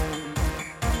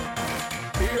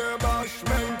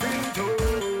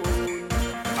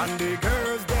the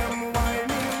girls them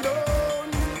whining down.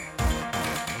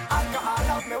 Alcohol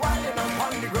have me whining up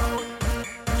on the ground.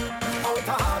 Out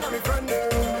of hand of me friend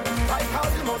them, I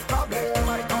cause the most problem.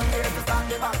 I come here to start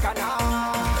the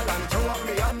bacchanal and throw up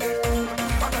me on them.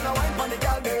 I'm gonna wine for the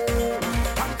girl them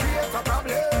and create a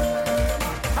problem.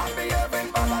 I'm behaving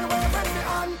bad and waving me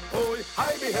on. Oh,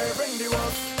 I behaving the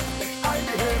worst. I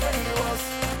behaving the worst.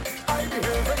 I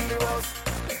behaving the worst.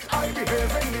 I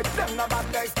behaving the them not bad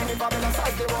guys skinny fabulous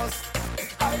as the worst.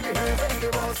 I behaving the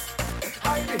worst.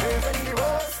 I behaving the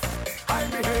worst. I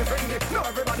behaving the no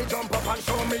everybody jump up and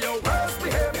show me your worst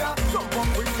behavior. Jump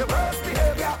up with your worst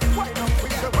behavior. Wind up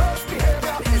with your worst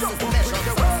behavior. Jump up with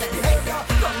your worst behavior.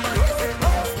 Somebody with your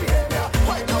worst behavior.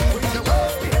 Wind up with your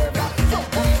worst behavior.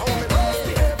 Jump up show me worst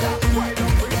behavior. Wind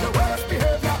up with your worst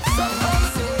behavior. Somebody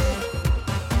say,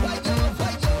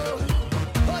 why yo,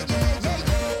 oh yeah, yeah,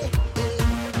 yeah.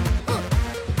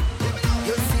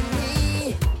 You see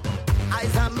me,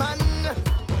 I's a man,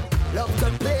 love to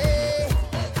play,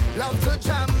 love to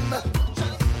jam.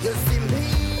 You see me,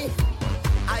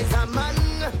 I's a man,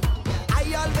 I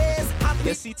always happy.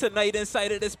 You see tonight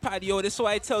inside of this patio, this is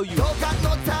why I tell you. Don't got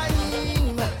no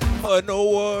time, No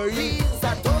worries. please,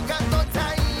 I don't got no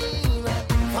time.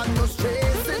 For no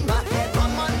stress in my head,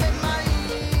 I'm on my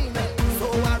mind. So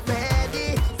I'm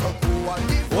ready to go on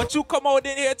the What you come out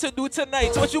in here to do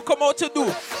tonight? What you come out to do?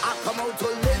 I come out to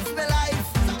live my life.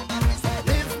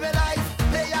 Live my life.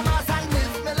 Play a mass and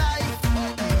live my life.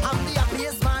 I'm the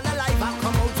happiest man alive. I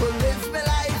come out to live my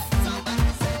life.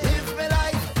 Live my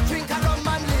life. Drink a rum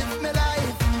and live my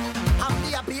life. I'm the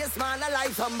happiest man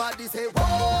alive. Somebody say, whoa,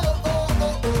 oh,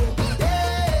 oh, oh.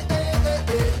 Yeah, yeah, yeah,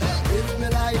 yeah. Live my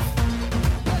life.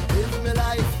 Live my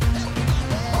life.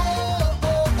 Oh, oh,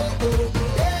 oh, oh.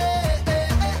 Yeah, yeah,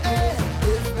 yeah, yeah.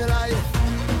 Live my life.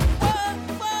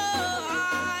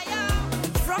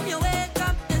 From your wake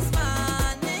up this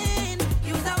morning,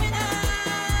 you's a winner.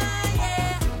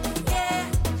 Yeah, yeah,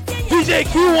 yeah. DJ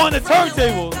Q on the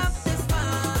turntables.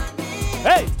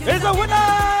 Hey, here's a winner!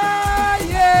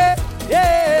 Yeah,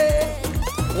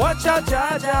 yeah. Watch out,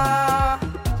 Jaja.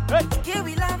 Hey. Here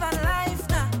we love our life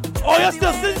now. Oh, you're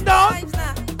still sitting down?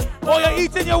 Oh, you're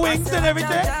eating your wings and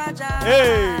everything?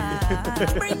 Hey.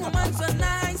 Bring woman so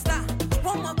nice now.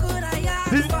 What more could I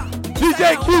ask for?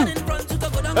 DJ Q.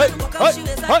 Hey,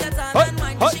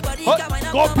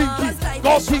 go pinky,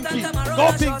 go pinky,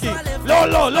 go pinky. Low,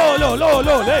 low, low, low, low,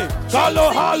 low. Hey,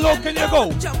 hello, can you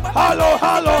go? Hello,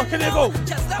 can you go?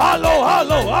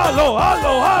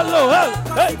 Hello,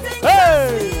 hey,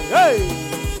 hey,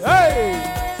 hey.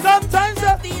 Sometimes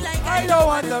I don't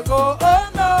want to go, oh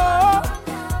no.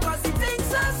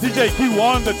 DJ Q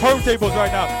on the turntables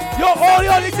right now. Yo, all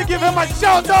y'all need to give him a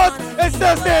shout out. It's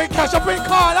just saying cash up in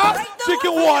corner,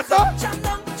 drinking water.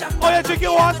 Oh, you're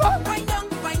drinking water?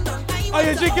 Oh,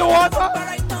 you're drinking water?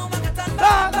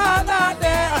 Nah,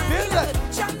 there. I feel that.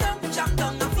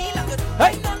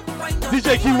 Hey, DJ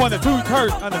Q on the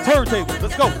turntable.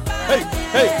 Let's go. Hey.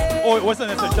 Oh, what's the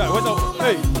next shot? What's up?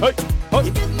 Hey.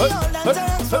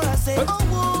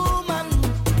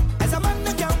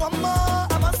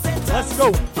 Let's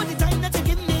go.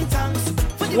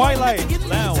 Twilight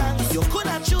Lounge. You could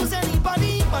not choose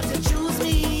anybody, but you choose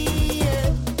me.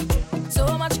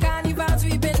 So much carnivals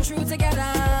we've been through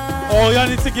together. Oh, y'all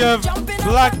need to give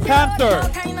Black Panther.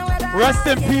 Rest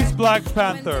in peace, Black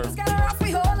Panther.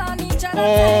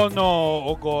 Oh no,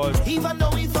 oh God. Even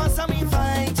though we fuss and we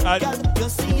fight,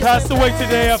 He passed away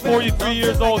today at 43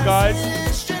 years old, guys.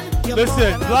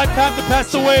 Listen, Black Panther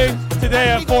passed away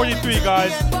today at 43,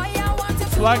 guys.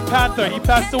 Black Panther, he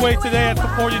passed away today at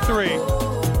 43.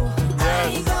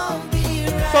 Yes.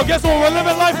 So guess what? We're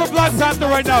living life for Black Panther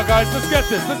right now, guys. Let's get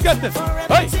this.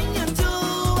 Hey.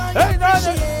 Hey,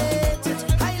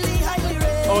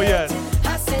 oh, yes.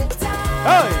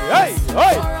 Hey.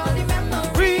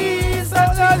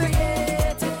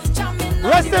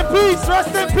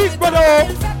 Rest in peace, brother.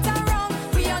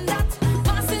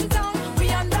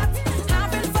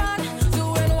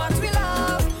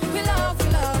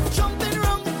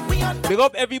 Big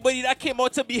up everybody that came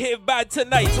out to behave bad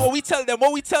tonight. So what we tell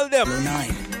them?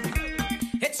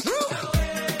 It's true.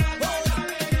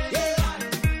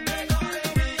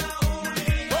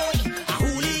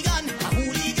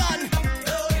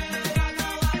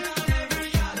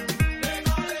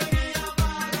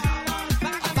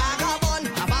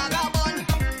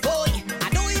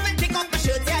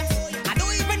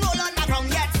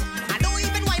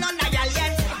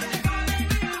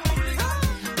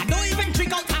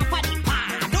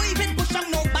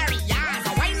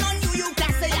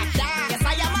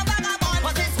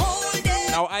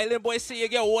 Island boys say you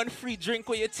get one free drink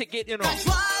with your ticket, you know.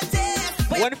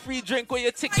 One free drink with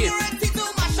your ticket.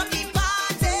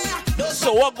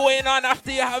 So what going on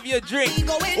after you have your drink?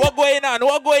 What going on?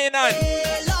 What going on?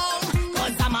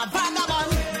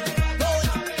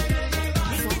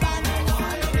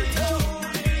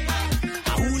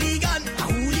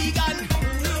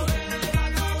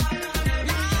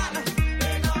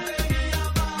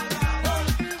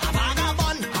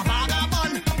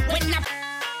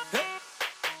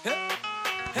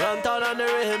 On the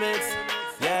remix.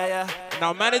 Yeah.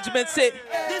 Now management say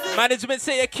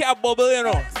you can't bubble, you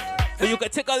know. But you can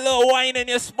take a little wine in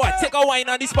your spot. Take a wine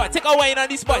on the spot. Take a wine on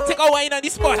the spot. Take a wine on the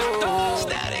spot.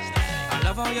 I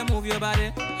love how you move your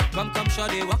body. Come,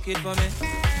 shawty, walk it for me.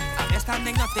 I'm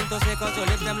standing nothing to say, cause your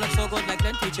lips them look so good like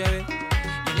plenty cherry.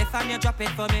 You lift and you drop it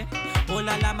for me. Oh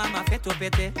la la, mama, fit to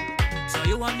pity. So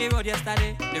you on the road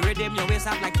yesterday. The rhythm your waist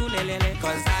up like two lele.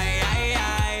 Cause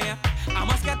I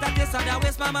must get a taste of the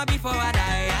waist, mama, before I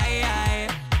die.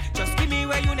 Just give me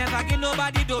where you never give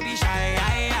nobody, don't be shy.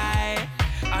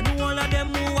 I know all of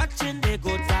them who watching, they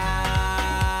go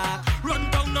talk. Run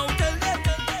down now, tell them.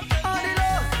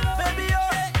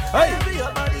 Hey,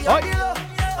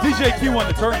 DJ Q on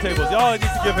the turntables. Y'all need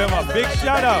to give him a big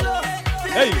shout out.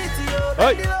 Hey.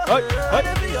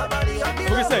 What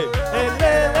can we say?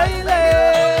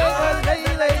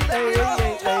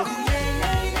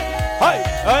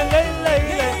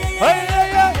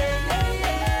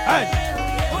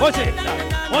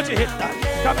 Once you hit that,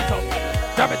 grab it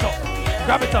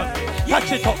up,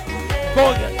 catch it up,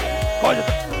 go again,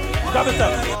 grab it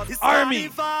up, Army.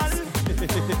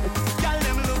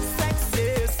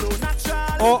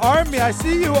 Oh, Army, I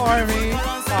see you, Army,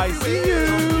 I see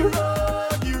you.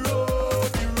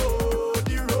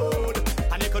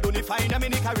 And you could only find them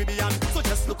in the Caribbean, so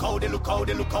just look how they chop.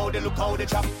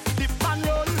 Dip and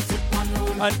roll,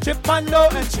 and chip and low,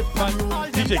 and chip and roll.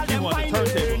 DJ Q on the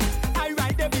turntable. I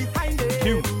ride there behind it.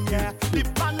 Q. Yeah.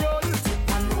 Dip and roll,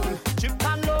 chip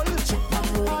and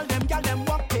roll. All them gal them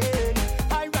walking.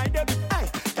 I ride there behind.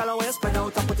 Gal away spread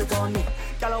out and put it on me.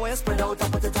 Gal away spread out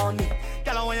and put it on me.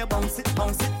 Gal away bounce it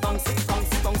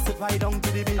right down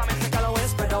to the beat. Gal away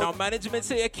spread out. Now management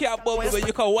say you can't bubble, but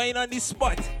you can wine on the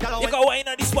spot. You can wine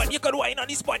on the spot. You can wine on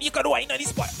the spot. You can wine on the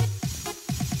spot.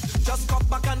 Just come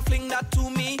back and fling that to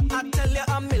me. I tell you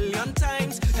a million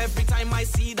times. Every time I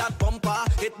see that bumper,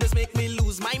 it does make me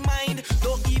lose my mind.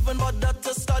 Don't even bother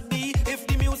to study if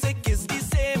the music is the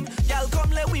same. Y'all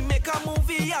come let we make a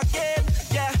movie again.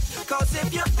 Yeah, cause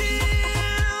if you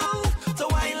feel to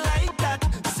wine like that,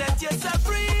 set yourself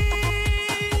free.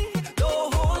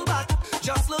 Don't hold back,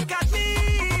 just look at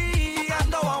me. I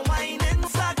know I'm whining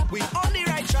slack. We on the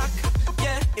right track.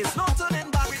 Yeah, it's not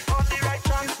turning back. We on the right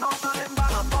track. It's not turning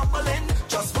back. I'm bubbling,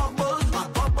 just bubble.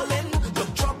 I'm bubbling,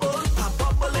 look trouble. I'm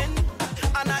bubbling,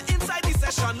 and I'm inside the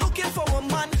session looking for a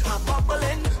man. I'm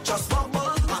bubbling, just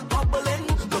bubble. I'm bubbling,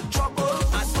 look trouble.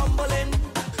 I'm stumbling,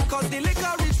 cause the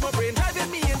liquor reach my brain,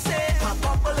 driving me insane. I'm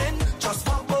bubbling, just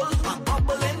bubble. I'm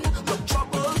bubbling, look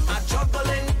trouble. I'm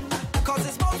juggling, cause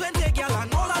it's about 20 girl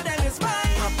and all of them is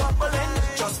mine. I'm bubbling,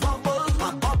 just bubble.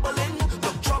 I'm bubbling,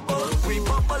 look trouble. We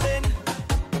bubbling.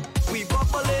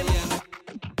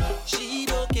 She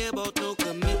don't care about no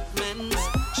commitments.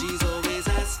 She's always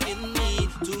asking me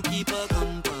to keep her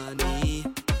company.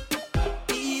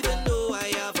 Even though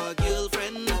I have a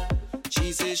girlfriend,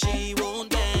 she says she won't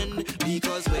bend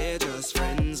because we're just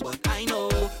friends. But I know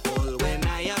all when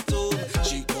I at home,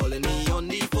 she calling me on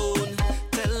the phone,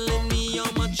 telling me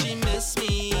how much she miss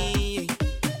me.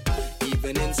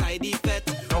 Even inside the pet.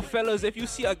 Now fellas, if you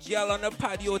see a girl on the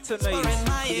patio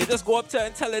tonight, you just go up to her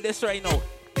and tell her this right now.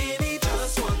 Baby,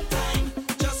 just one time,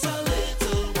 just a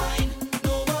little wine.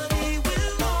 Nobody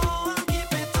will know, I'll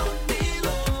keep it on the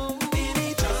low.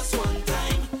 Baby, just one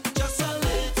time, just a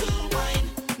little wine.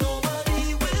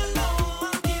 Nobody will know,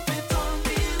 I'll keep it on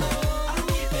the low. I'll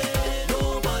keep it,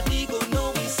 nobody gon'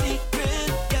 know we secret.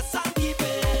 Yes, I'll keep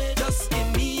it, just give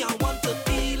me, I want to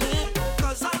feel it.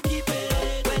 Cause I'll keep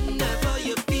it, whenever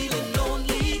you're feeling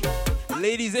lonely.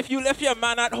 Ladies, if you left your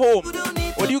man at home,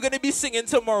 what are you gonna be singing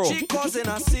tomorrow? She causing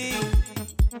a scene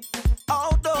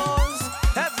outdoors,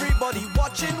 everybody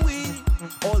watching we,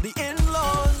 all the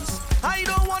in-laws. I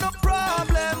don't want no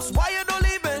problems, why you don't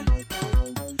leave it?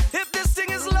 If this thing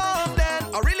is love, then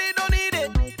I really don't need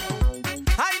it.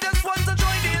 I just want to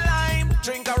join the line,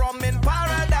 drink a rum in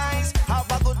paradise, have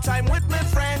a good time with my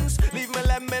friends, leave me,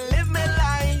 let me live my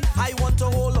life. I want to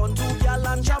hold on to y'all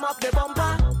and jam up the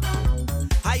bumper.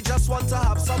 I just want to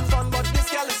have some fun, but this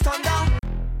girl is turned down.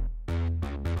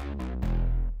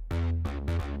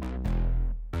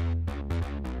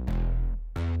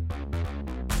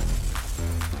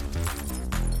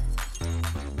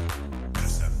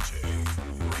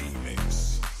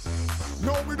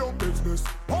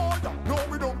 business. Oh, yeah, no,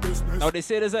 we don't business. Now they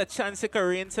say there's a chance it can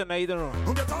rain tonight, you know.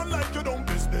 You get on like you don't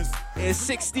business. There's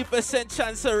 60%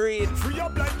 chance of rain. Free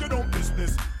up like you don't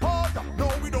business. Oh, yeah, no,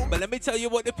 we don't. But let me tell you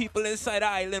what the people inside the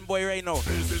island boy right now.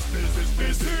 Business.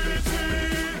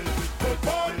 Good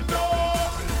boy, no.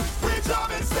 We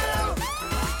jamming still.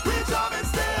 We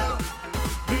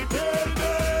day.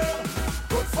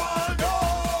 Good fun, no.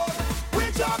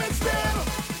 We jamming still.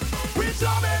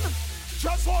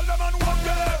 Just hold them and walk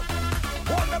there.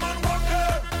 Hold them and walk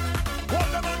there.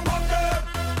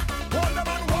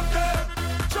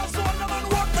 Just hold them and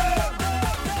walk there.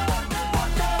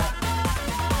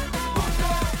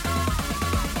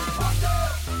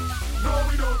 No,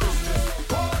 we don't business.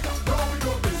 Oh, no, we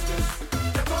don't business.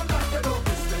 Get on like they don't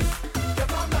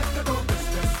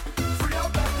business. Free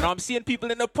out like. Now I'm seeing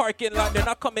people in the parking lot, they're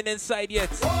not coming inside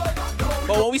yet.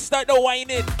 But when we start the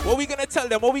whining, what we gonna tell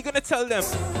them?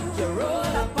 You roll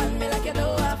up on me like you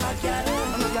don't have a girl.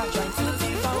 You're trying to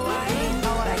take a wine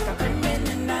like a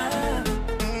criminal.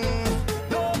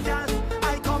 No, girl, I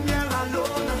come here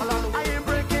alone. I ain't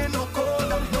breaking no code.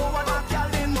 No one a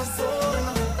girl in my soul.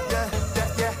 Yeah.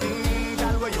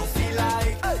 Girl, where you feel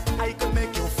like I can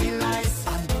make you feel nice,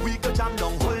 and we could jam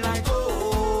down whole night.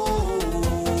 Oh,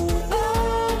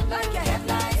 like your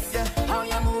headlights. Yeah. How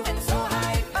you moving so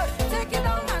high? Take it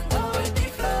down and go with the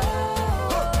flow.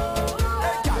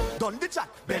 Hey, girl, done the chat.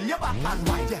 Bend your back and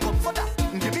wine. Yeah, come for that.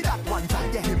 Give me that one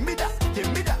time. Yeah, give me that.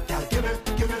 Girl, give me.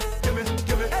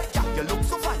 Hey, girl, you look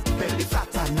so fine. Belly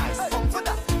flat and nice. Come for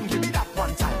that. Give me that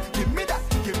one time. Give me that.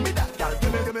 Girl,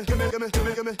 give me.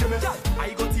 Girl, I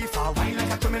go too far, wine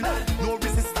like a criminal. No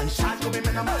resistance, shot go be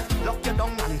minimal. Lock you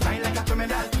down and grind like a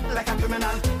criminal.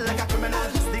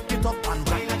 Stick it up and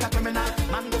grind like a criminal.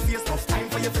 Man, go face tough time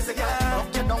for your physical.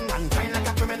 Lock you down and grind like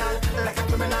a criminal.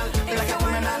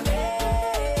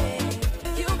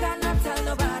 You cannot tell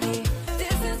nobody.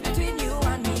 This is between you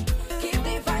and me. Keep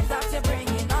the vibes that you're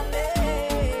bringing on me.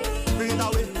 Bring it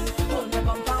away. Hold me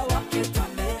bumper, walk it on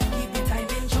me. Keep the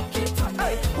timing, choke it on me.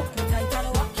 Hook me tight and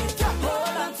walk it on me.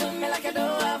 Hold on to me like I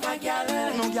don't have a girl.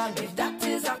 No girl. If that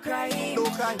is a crime, No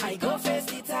crime. I go face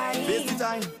the time. Face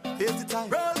the time.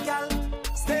 Roll, girl,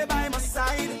 stay by my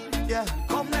side. Yeah,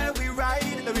 come there we ride.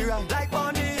 Like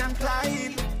Bonnie and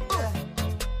Clyde. Yeah.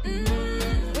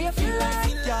 We feel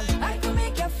like Girl. I can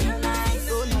make you feel nice.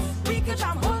 So nice. We could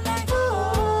jam whole night.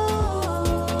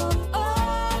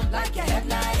 Oh, like your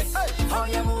headlights. How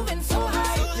you moving so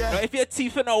high? Now if you're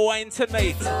teeth in a wine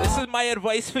tonight, this is my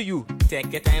advice for you.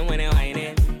 Take your time when you whine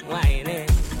it.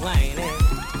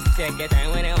 Take your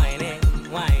time when you whine it.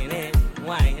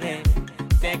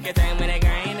 Take your time when you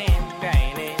grind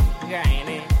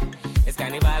it. It's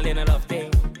carnival in a love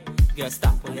thing. Just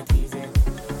stop when you're teasing.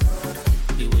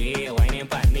 The way you're whining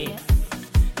for me,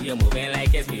 you're moving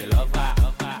like it's me lover.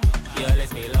 You're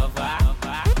let's me lover.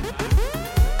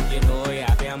 You know you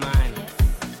have your man,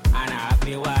 and I have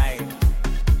me wife.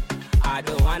 I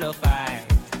don't wanna fight.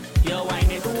 You're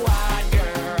whining too hard,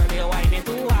 girl. You're whining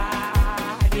too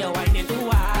hard. You're whining too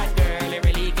hard, girl. You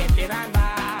really get it on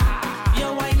bad.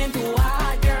 You're whining too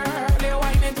hard, girl. You're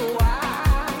whining too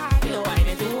hard. You're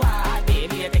whining too hard,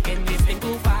 baby. You're taking this thing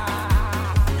too far.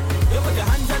 You put your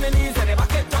hands on the knees and the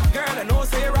back it up, girl. I know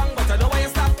say wrong, but I know why you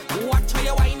stop. Watch how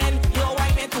you're whining. You're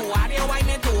whining too hard. You're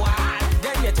whining too hard.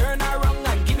 Then you turn around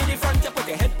and give me the front. You put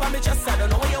your head on me chest. I don't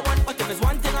know what you want, but if it's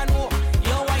one thing I know,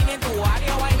 you're whining too hard.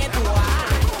 You're whining too hard.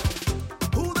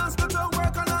 Who does go to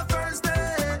work on a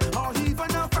Thursday or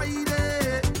even a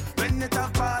Friday when it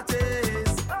have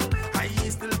parties? I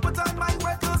still put on my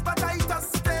wet clothes, but I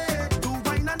just stay to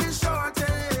wine on the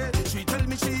shorty. She tell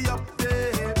me she up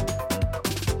there.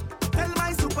 Tell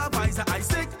my supervisor I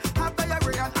sick, have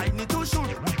diarrhea and I need to shoot.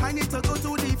 I need to go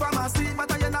to the pharmacy,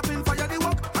 but I end up in fire the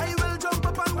walk. I will jump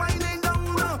up and whining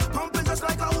down, pumping just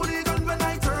like a hooligan when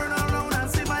I turn around and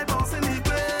see my boss in the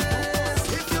place.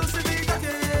 If you see me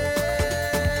again,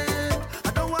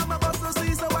 I don't want my boss to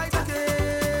see, so I take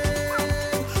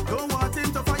it. Don't want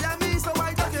him to fire me, so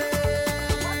I take it.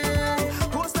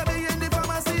 Post to be in the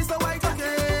pharmacy, so I take it.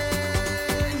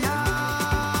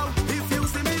 Yeah. If you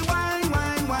see me whine,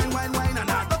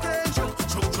 and I take it, choke,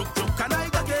 and I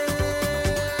take it.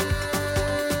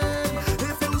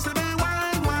 If you see me whine,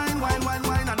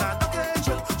 and I take it,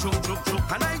 choke,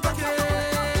 and I take it.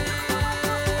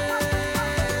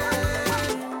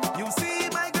 You see,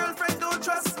 my girlfriend don't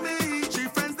trust me. She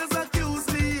friends just accuse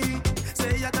me.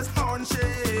 Say I just horn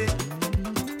shit.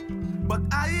 But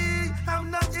I am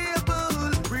not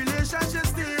able. Relationship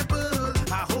stable.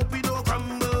 I hope we don't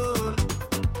crumble.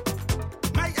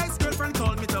 My ex-girlfriend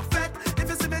called me to vet. If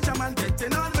you see me jam and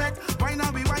getting on wet, why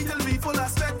not be white till me full of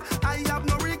sweat? I have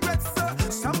no regrets, sir.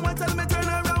 Someone tell me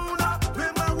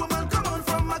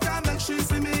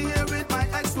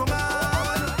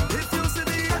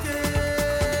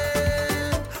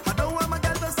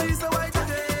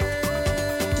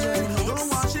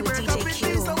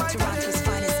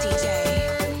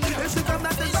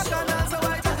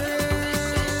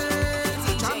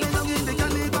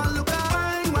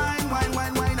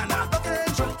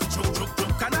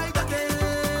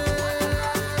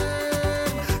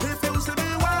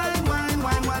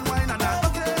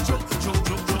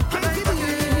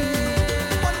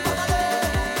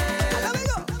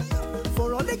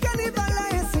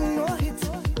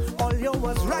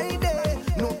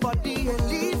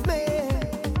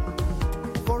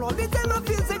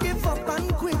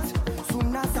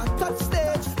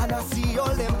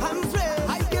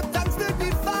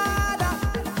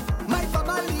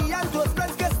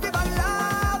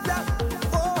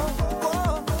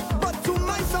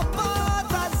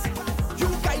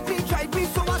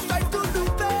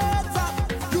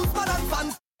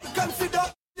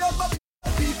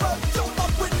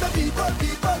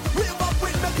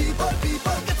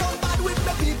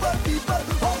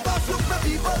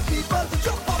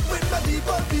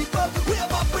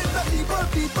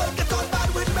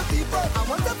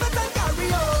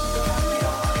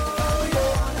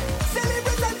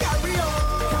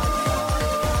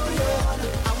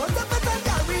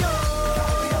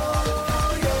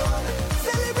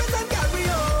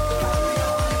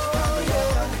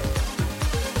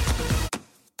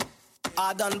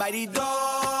done by the door.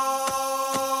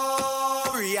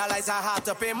 Realize I have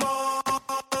to pay more.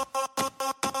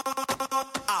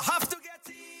 I have to get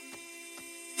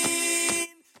in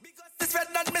because this red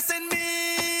not missing me.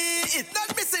 It's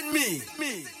not missing me.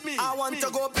 I want to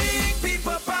go big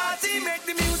people party, make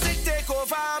the music take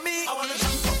over me. I wanna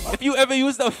jump up. If you ever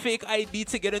used a fake ID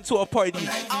to get into a party,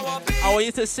 I want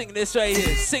you to sing this right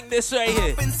here. Sing this right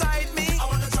here. Inside me. I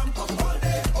wanna jump up all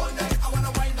day, all night. I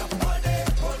wanna wind up all day,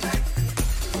 all night.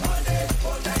 All day,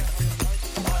 all night.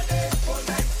 All day, all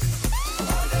night.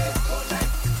 All day, all night.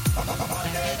 All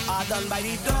day. I done by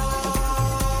the door.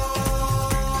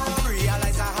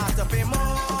 Realize I have to pay more.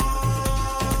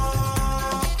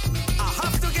 I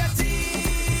have to get in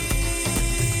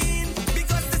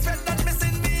because this red not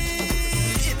missing me.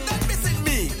 It's not missing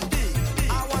me.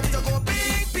 I want to go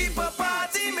big people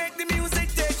party, make the music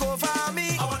take over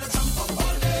me. I wanna jump up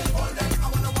all day, all night. I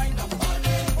wanna wind up all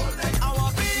day, all night. I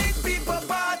want big people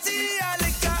party, I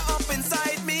liquor up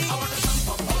inside me. I wanna jump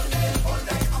up all day, all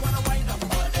night. I wanna wind up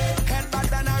all day. Head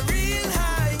back and a real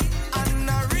high and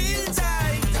a real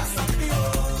tight. That's not me, oh.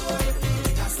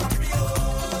 That's not me, oh.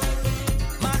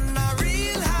 Man, a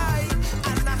real high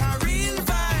and a real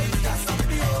vibe. That's not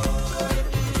me, oh.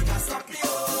 That's not me, oh.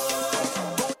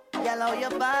 Girl, how you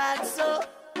bad so?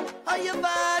 How you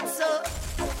bad so?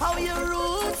 How you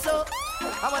rude so?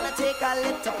 I wanna take a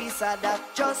little piece of that.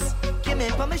 Just give me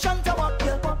permission to walk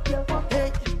you.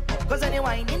 Hey, cause when you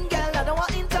whining, girl, I don't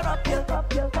want to interrupt you.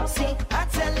 See, I'm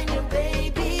telling you,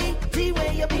 baby, the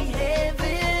way you're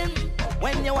behaving.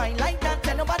 When you whine like that,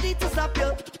 tell nobody to stop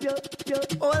you.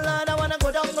 Oh Lord, I wanna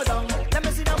go down. Let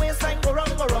me see the waistline go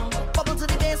wrong. Bubble to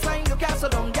the baseline, you can't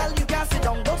sit down. Girl, you can't sit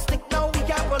down. Don't stick now, we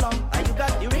can't prolong. And you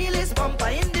got the realest bumper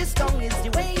in this tongue. It's the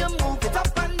way you move it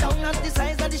up and down. And the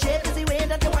size and the shape is the way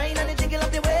that you whine and the jiggle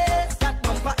of the waist. That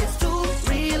bumper is too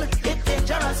real, it's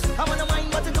dangerous. I wanna whine,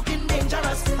 but it's looking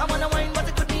dangerous. I wanna whine, but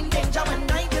it could mean danger. When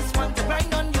I just want to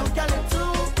grind on you, girl, it's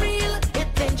too real,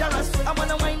 it's dangerous. I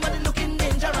wanna whine, but it's looking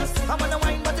dangerous. I wanna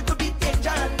whine, but it could be danger.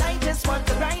 And I just want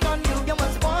to grind on you. You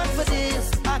was born for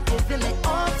this. I'm giving it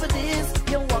all for this.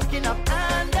 You're walking up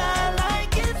and I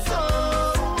like it so.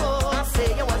 I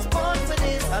say you was born for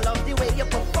this. I love the way you're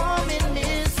performing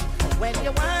this. When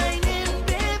you're whining,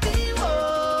 baby,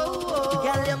 whoa.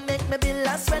 Girl, you make me be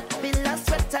last sweat,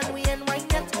 and we ain't wine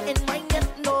yet,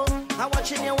 no. I'm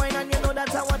watching you whine and you know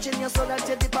that I'm watching you so that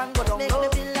you dip and go down. Make me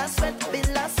be last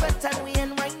sweat, and we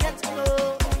ain't wine yet,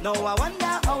 no. No, I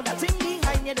wonder how that thing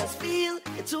behind you just feel.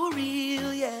 It's too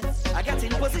real, yeah. I get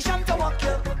in position to walk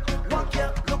you. Look,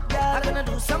 girl, I'm gonna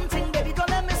do something, baby, don't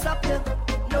let me stop you.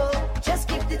 No, just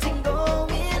keep the thing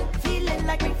going, feeling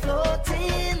like we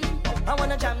floating. I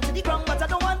wanna jam to the ground, but I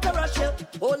don't want to rush you.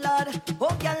 Oh Lord,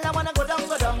 oh girl, I wanna go down.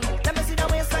 Let me see the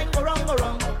waistline go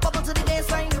wrong. Bubble to the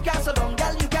baseline, you can't sit down.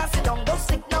 Girl, you can't sit down. Don't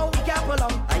stick now, we can't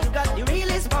prolong. And you got the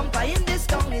realest bumper in this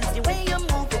tongue. It's the way you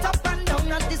move it up and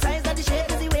down. And the size and the shape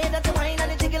is the way that you whine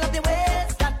and the jiggle of the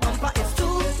waist. That bumper is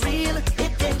too real,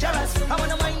 it's dangerous. I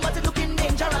wanna whine, but it looking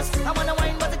dangerous. I wanna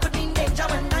whine, but it could mean danger.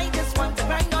 When I just want to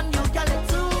grind on you, girl,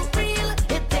 it's too real,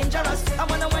 it's dangerous. I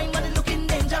wanna whine, but it looking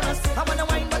dangerous. I wanna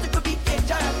whine, but it could be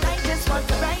danger. And I just want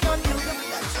to grind on you.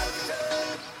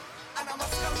 And I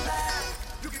must come back.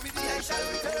 You give me the I shall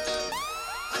return.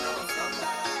 And I must come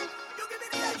back. You give me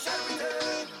the I shall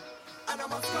return. And I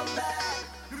must come back.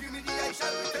 You give me the I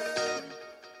shall return.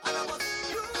 And I must.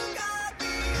 You got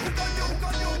me. Hook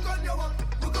on you up.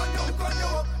 Hook on you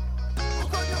up.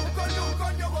 Hook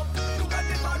on you up. You got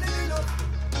me falling in love.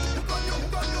 Hook on you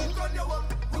up.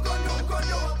 Hook on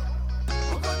you up.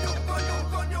 Hook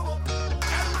on you up.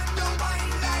 And when you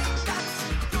whine like that,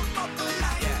 you bubble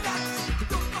like that,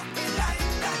 you bubble like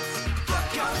that. Rock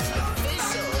your stuff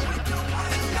now. When you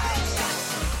whine like that,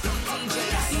 you bubble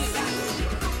like that,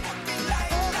 you bubble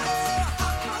like that.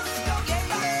 I must go get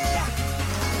back.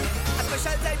 A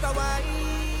special type of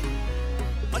wine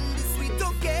on this sweet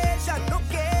occasion.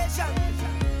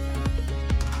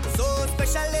 So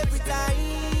special every time.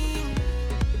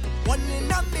 One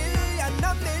in a million.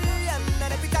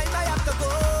 And every time I have to go,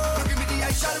 you give me the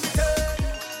I shall return.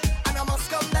 And I must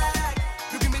come back.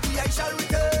 You give me the I shall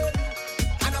return.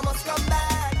 And I must come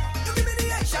back. You give me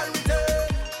the I shall return.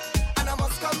 And I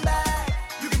must come back.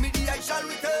 You give me the I shall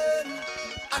return.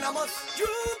 And I must. You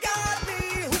got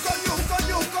me. Hook on you.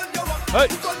 Hey.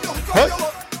 Hook on you. Hey.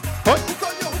 Hook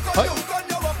on you. Hey. Hook on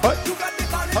you. Hey. You got me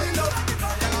falling in love.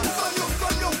 Hook on you. Hook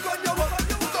on you.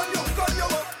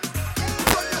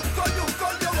 Hook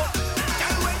on you.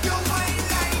 And when you whine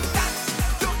like that,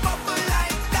 you bubble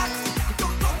like that, you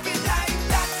bubble like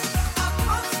that. I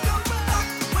must come back.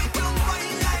 When you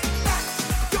whine like that,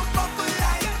 you bubble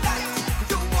like that,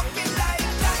 you walking like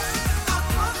that.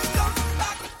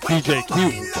 DJ Q.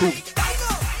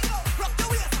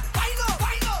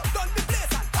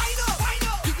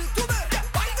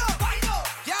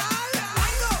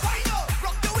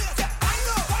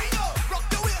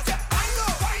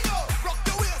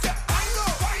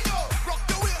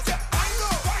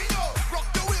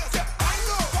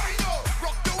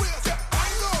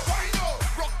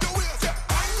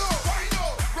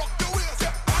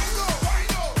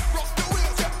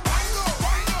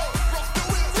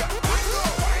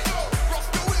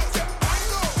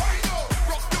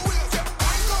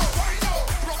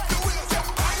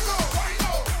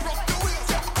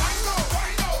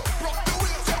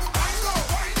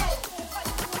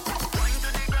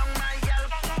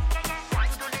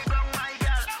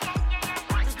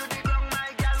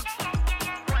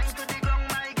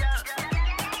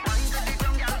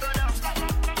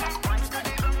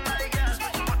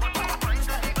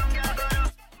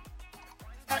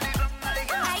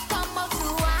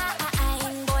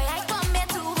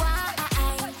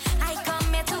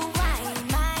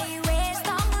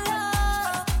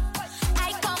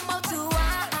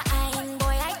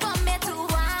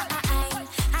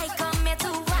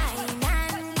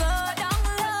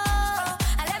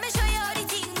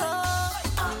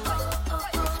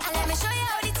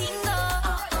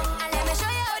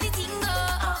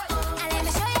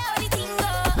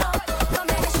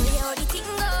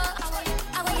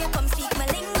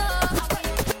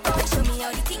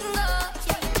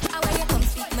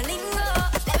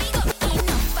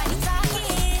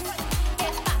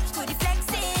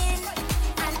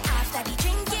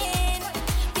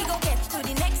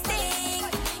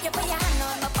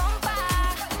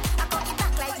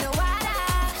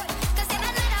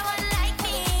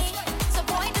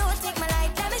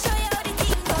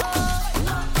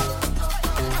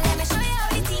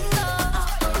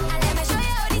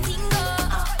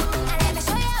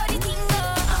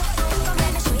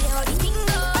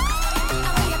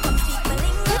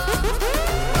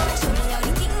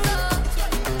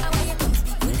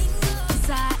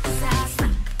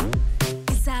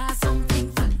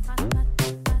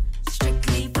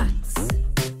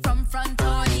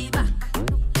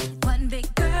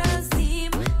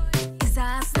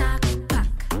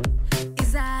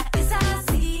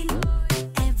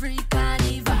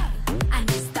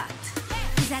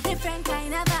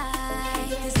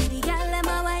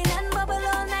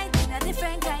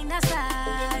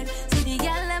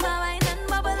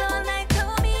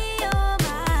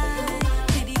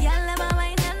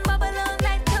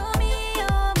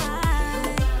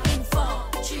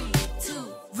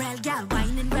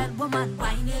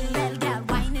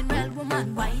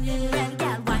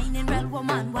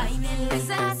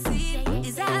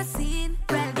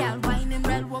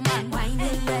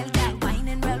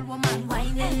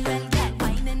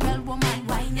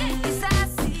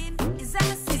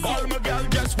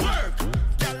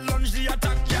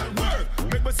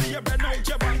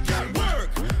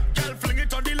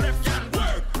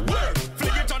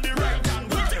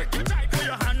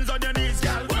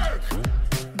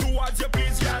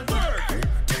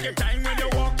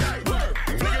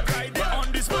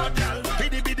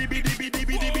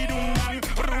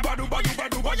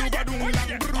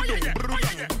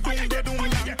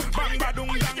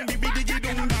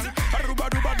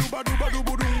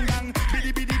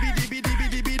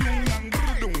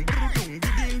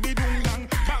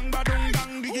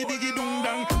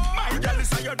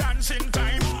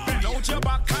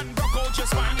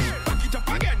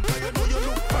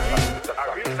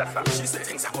 She said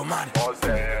things are woman. More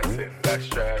stressing, less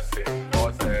stressing.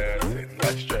 More stressing,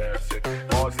 less stressing.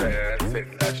 More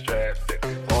stressing, less stressing.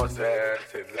 More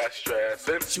stressing, less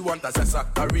stressing. She want a zessa,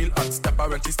 a real hot stepper.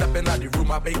 When she step in the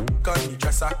room, a big gunny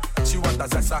dresser. She want a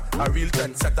zessa, a real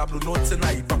trendsetter. Blue notes in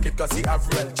her pocket cause he have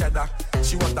real cheddar.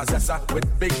 She want a zessa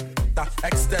with big,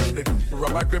 extended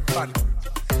rubber grip band.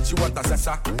 She want a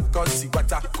zessa, cause she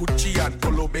got a Gucci and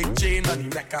polo big chain on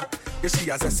the necker. Yeah, she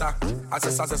a zessa,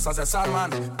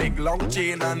 man. Big long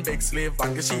chain and big slave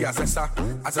bag. Yeah, she a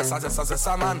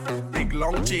zessa, man. Big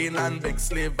long chain and big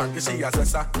slave bag. Yeah, she a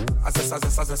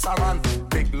zessa, man.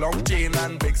 Big long chain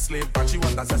and big slave bag. She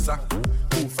want a zessa,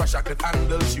 who fresh I could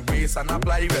handle. She waist and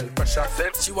apply well pressure.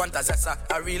 She want a zessa,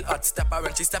 a real hot stepper.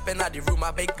 When she step in the room,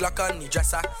 a big Glock on the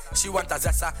dresser. She want a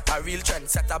zessa, a real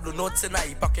trendsetter. Blue notes in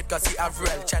her pocket cause he have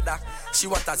real cheddar. She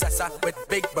want a zessa with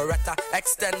big Beretta,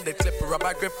 extended clip,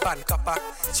 rubber grip and copper.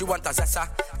 She want a zessa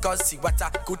cause she got a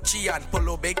Gucci and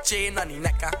polo big chain on the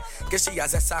necker. Cause she a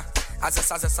zessa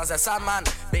man.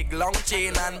 Big long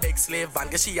chain and big slave van.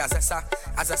 Cause she a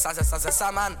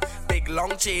zessa man. Big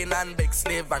long chain and big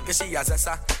slave van. Cause she a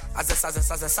zessa A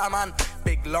zessa man.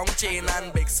 Big long chain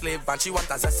and big sleeve, and she want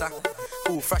a zessa.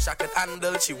 Who fresh I could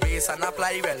handle, she waist and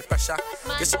apply well pressure.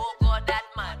 Man, oh God, that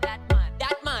man, oh God,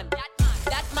 that man.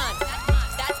 That man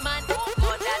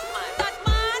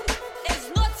is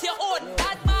not your own.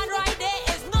 That man right there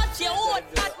is not your own.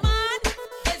 That man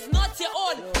is not your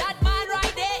own. That man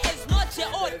right there is not your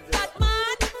own. That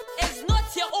man is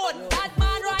not your own. That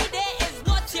man right there is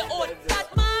not your own.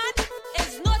 That man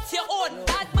is not your own.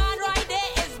 That man right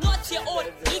there is not your own.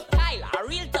 He Kyle, a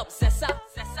real top zessa.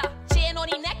 Chain on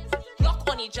his neck, lock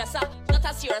on his dresser. Not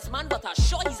a serious man, but a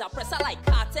sure he's a presser. Like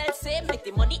cartel say, make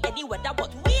the money any weather.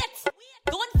 But wait,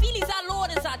 don't feel he's alone.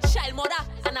 He's a child mother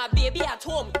and a baby at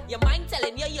home. Your mind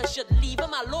telling you should leave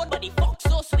him alone, but he fuck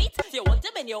so sweet. You want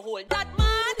him in your hole. That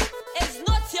man is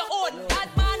not your own. That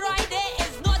man right there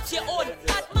is not your own.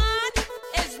 That man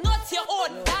is not your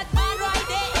own. That man right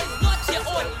there is not your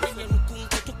own.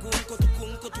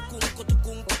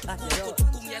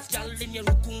 Yes, gal, in your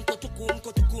rukun,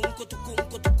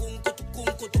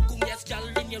 yes, gal,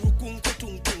 in your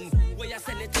rukun, where you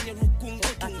send it in your rukun,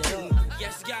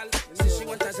 yes, gal. Since she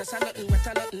want a zessa, nothing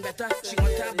wetter, nothing better. She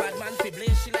want a bad man to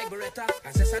blaze, she like Beretta.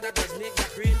 A zessa that does make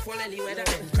that rain fall any weather.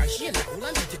 Cause she in the hole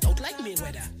and beat it out like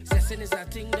Mayweather. Zessin is a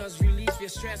thing, does relieve your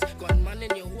stress. Gunman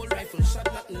in your whole rifle, shot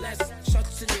nothing less.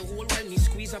 Shots in your hole when me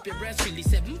squeeze up your breast. Really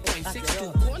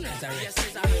 7.62 corners. Yes,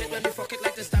 it's a hit when me fuck it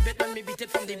like to stab it. When me beat it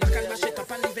from the back and mash it up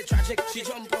and leave it tragic. She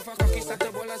jump off a cocky, start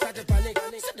the ball and start to panic.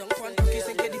 Sit down for a cocky,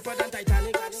 sink it deeper than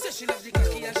Titanic. Says she loves the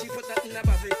cocky and she put nothing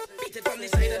above it. Beat it from the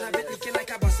side and have it leaking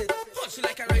like a basset. Hold she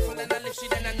like a rifle and I lift she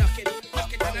then I knock it.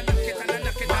 Knock it and I knock it and I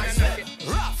knock it and I knock it.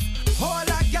 Rough. Hold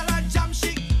a gal and jam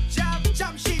she, jam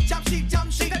she, jam she, jam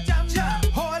she, jam.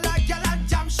 Hold a gal and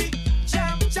jam she,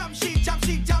 jam she, jam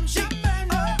she, jam she.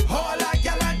 Hold a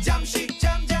gal and jam she,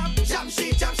 jam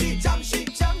she, jam she, jam she,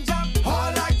 jam.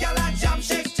 Hold a gal and jam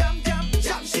she, jam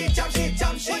she, jam she,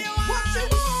 jam she. What she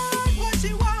want, what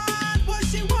she want, what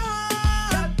she want.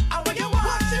 I want you want.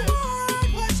 What she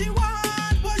want, what she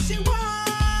want, what she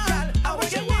want. I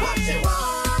want you want. What she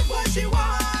want, what she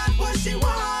want, what she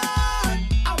want.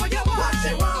 I want you want. What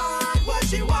she want, what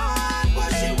she want,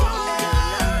 what she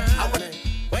want.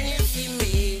 When you see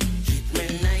me, treat me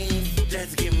nice.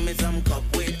 Just give me some cup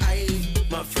with ice.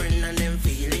 My friend and them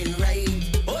feeling right.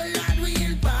 Oh Lord, we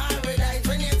in paradise.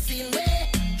 When you see me,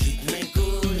 treat me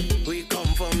good. We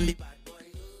come from the bad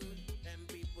boyhood. Them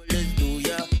people let's do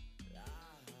ya.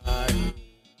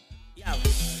 Yeah,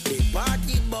 the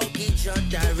party bucket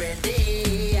shot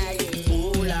already.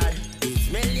 Oh Lord,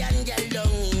 it's million girl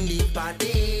down in the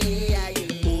party.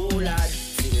 Oh Lord,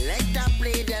 select a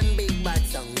play them big bad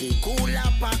song. The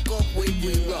cooler pack up with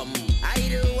the rum. I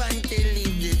don't want to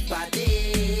leave this party.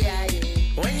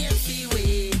 When you see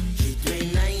we, treat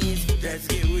me nice. Just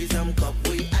give me some cup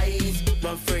with ice.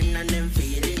 My friend and them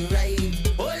feeling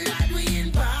right. Oh Lord, we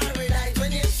in paradise.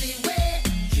 When you see we,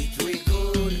 treat we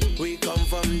good. We come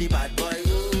from the bad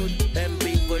boyhood. Them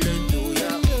people that do ya.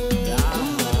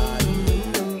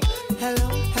 Hello,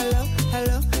 hello,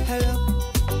 hello, hello.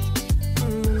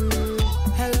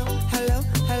 Hello, hello,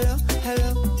 hello,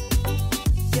 hello.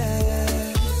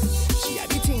 Yeah, she had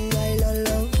the thing I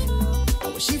love. How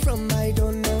was she from? I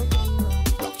don't know.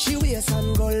 Rock she waist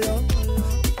and go low.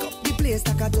 Pick up the place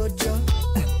like a dojo.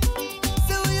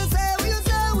 So what you say? What you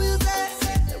say? What you say?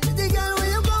 Pretty girl, when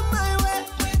you come my way,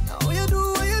 how you do?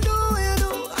 What you do? What you do?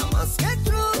 I must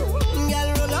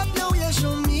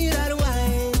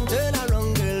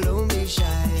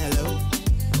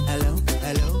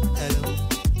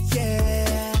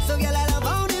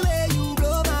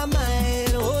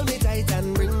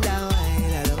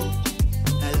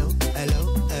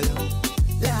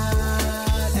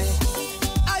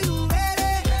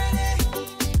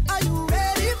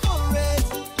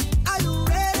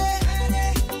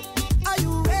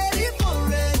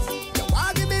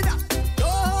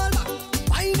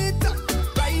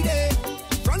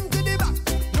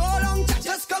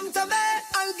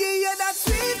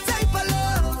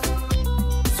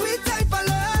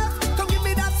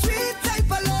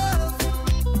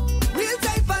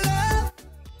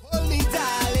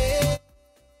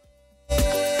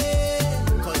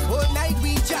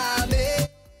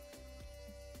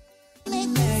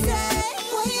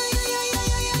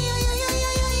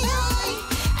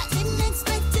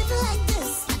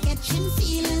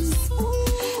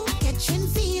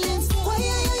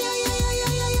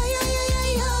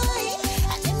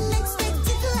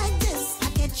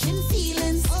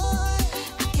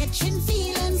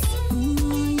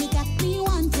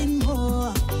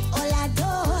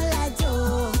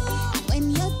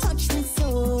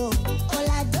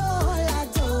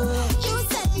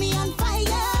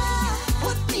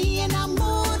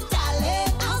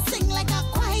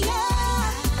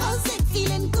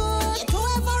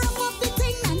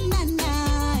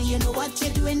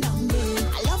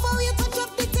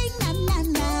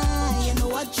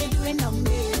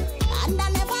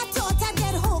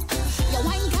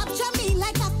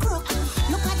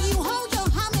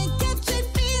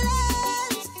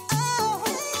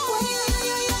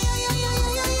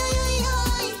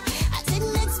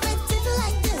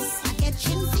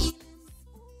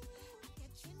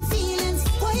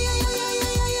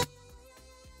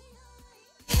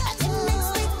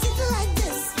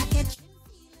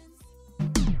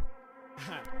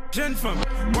Gen fam,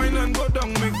 wine and go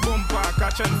down, make bumper,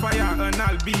 catch and fire, and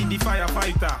I'll be the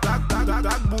firefighter.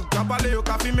 That book, kapale yo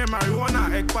kafi me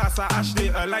marijuana, ek pasa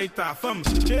ashte a lighter. Fam,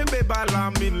 chebe bala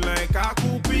min like a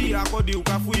kupi, akodi yo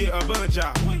kafuye a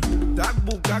banja. That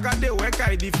book, agade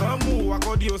wekai di famu,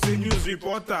 akodi yo se news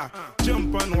reporter.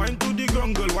 Jump and wine to the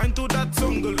grungle, wine to that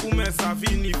songle, ume sa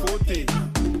fini fote.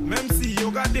 Même si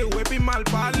yo gade wepi mal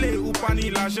parle, ou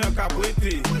pani la jen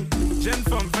kapwete. Jeune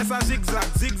femme, fais ça zigzag,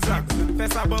 zigzag. Fais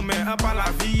ça bon, mais un pas la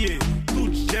vie.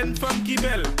 Toute jeune femme qui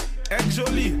belle, est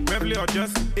jolie, même les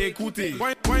just écouter.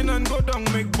 Wine and go down,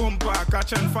 make bumper,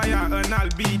 catch and fire, and I'll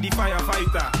be the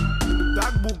firefighter.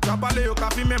 That book, kapale yo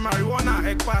kafi me marijuana,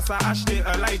 ek pasa ashte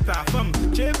a lighter. Femme,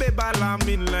 chebe bala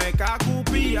min like a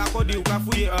kupi, akodi yo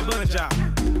kafuye a banja.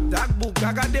 That book,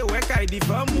 agade wekai di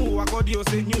famu, akodi yo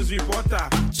se news reporter.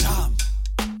 Jam.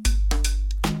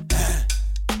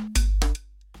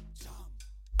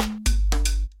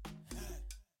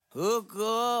 Oh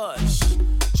gosh,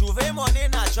 Juve money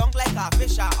in a junk like a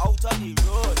fish out on the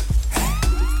road.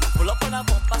 Pull up on a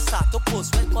bumper, start to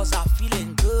post well cause I'm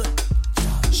feeling good.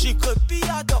 She could be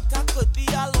a doctor, could be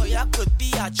a lawyer, could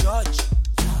be a judge.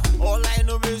 All I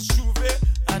know is Juve,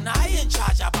 and I in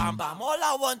charge of Bam Bam. All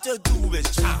I want to do is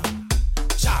chow,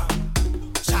 chow,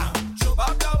 chow.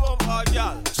 Chuba the bumper,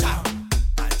 girl, chow,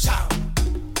 and chow,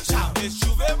 chow. It's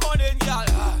Juve money, girl,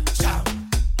 chow,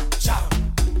 chow.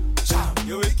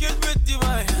 You wicked with the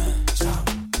man. Chow,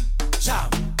 chow,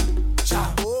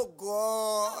 chow. Oh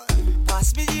God.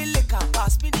 Pass me the liquor,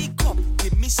 pass me the cup,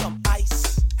 give me some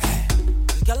ice.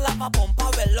 The girl have a bumper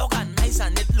well organized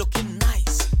and it looking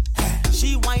nice.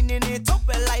 She whining it up,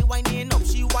 well I whining up.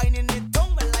 She whining it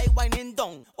down, well I whining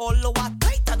down. All over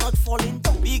tight and not falling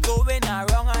down. We going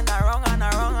around and around and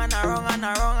around and around and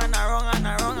around and around and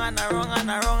around and around and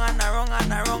around and around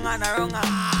and around and around.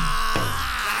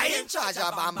 I in charge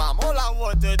of Bam Bam, all I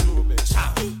want to do is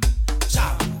chow,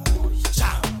 chow,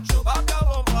 chow. Show back the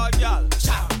bumper, girl,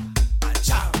 chow, and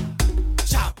chow,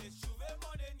 chow.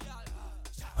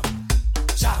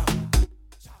 Chow,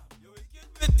 chow. You wicked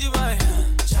with the man.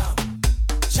 Chow,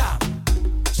 chow,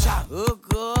 chow. Oh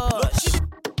gosh.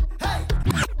 Hey,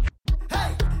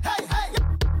 hey, hey, hey,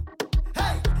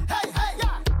 hey, hey, hey,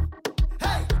 yeah.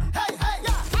 Hey, hey, hey,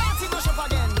 yeah. Party go shop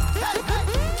again. Hey, hey,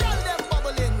 girl them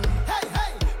bubbling. Hey,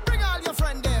 hey, bring all your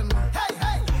friend them. Hey,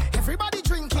 hey, everybody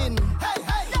drinking. Hey,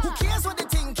 hey, yeah. Who cares what they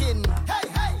thinking? Hey,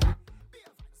 hey,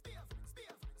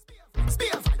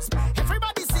 spear fights.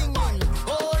 Everybody singing.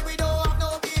 Oh, we don't have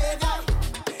no behavior.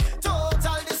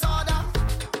 Total disorder.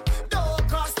 Don't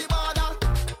cross the border.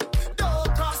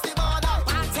 Don't cross the border.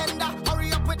 Bartender,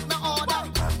 hurry up with my order.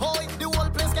 Oh, the whole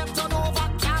place get turned over.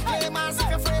 Can't play mass if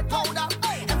you're afraid powder.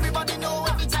 Everybody know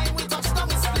every time we touch down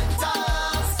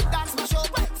splinters. That's my show.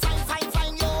 Fine, fine,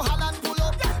 fine, yo, Holland pull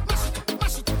up.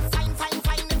 Mash it, fine, fine,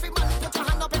 fine. Every man put your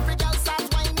hand up, every girl start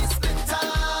whining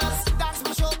splinters. That's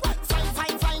my show. Fine,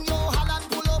 fine, fine, yo, Holland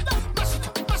pull up.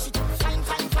 Mash it, fine,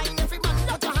 fine, fine. Every man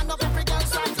put your hand up, every girl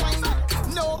start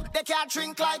whining. No, they can't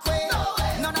drink like we.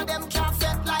 None of them can't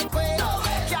fit like we.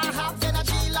 Can't have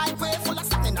energy like we. Full of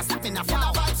stamina, full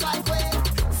of vibes like we.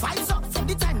 Vibes up from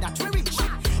the time that we reach.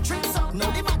 Drinks up,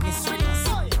 no the madness release.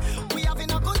 We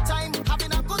having a good time,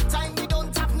 we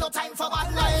don't have no time for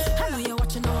bad life. I know you're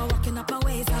watching, now I'm walking up my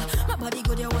ways. My body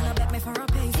good, you wanna bet me for a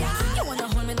pace. You wanna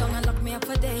hold me down and lock me up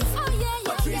for days. Oh yeah,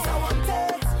 yeah, Patrice, yeah. I want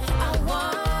it. I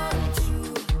want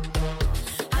you,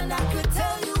 and I could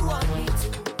tell you want me to.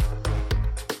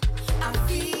 I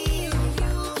feel you.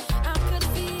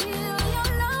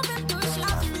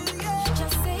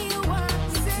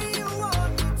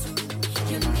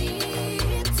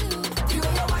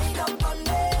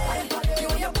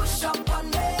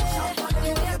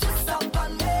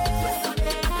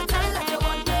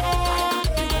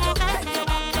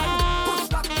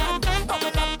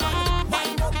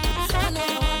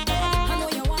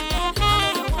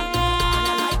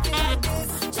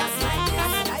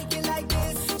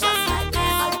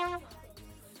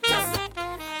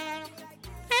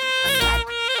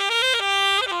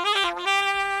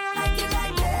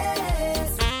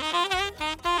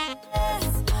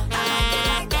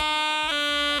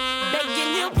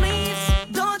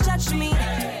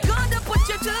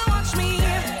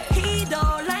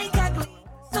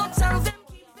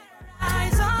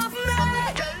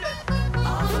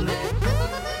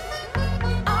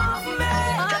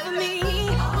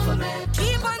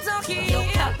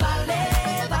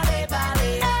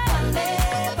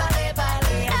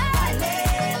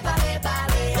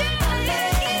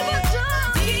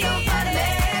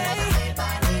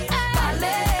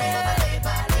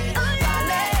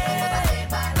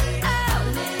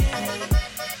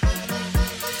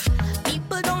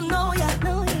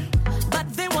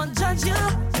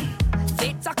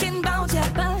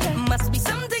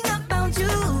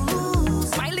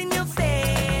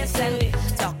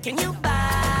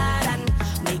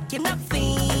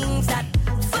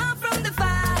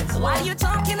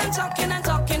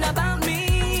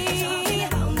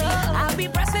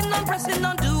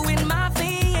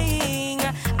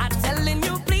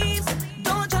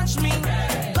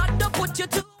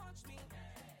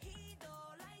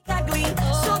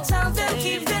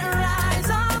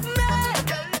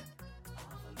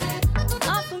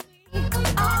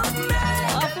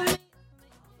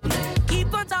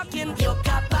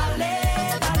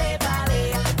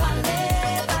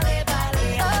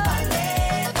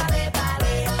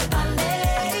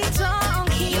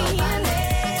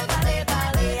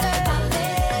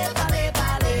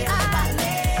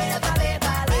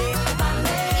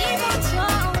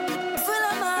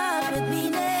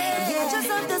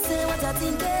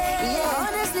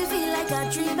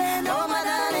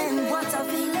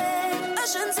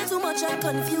 shouldn't say too much and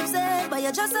confuse it, but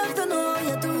you just have to know how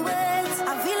you do it.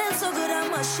 I'm feeling so good, I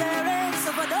must share it.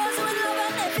 So for those who in love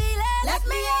and they feel it, let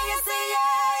me hear you say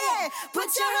yeah, yeah.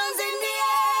 Put your hands in the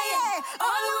air, yeah.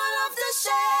 All who love to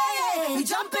share, yeah. We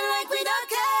jumping like we don't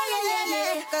care, yeah, yeah,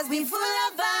 yeah. Cause we full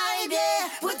of vibe,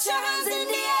 yeah. Put your hands in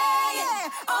the air,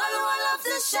 yeah. All who love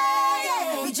to share,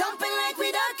 yeah. We jumping like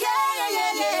we don't care, yeah,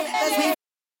 yeah, yeah. Cause we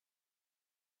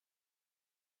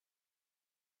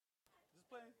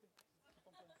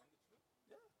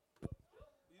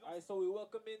Alright, so we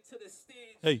welcome into the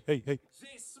stage. Hey. J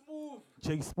Smooth.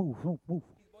 J Smooth, move.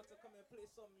 He's about to come and play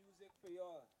some music for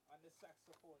y'all on the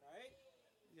saxophone, alright?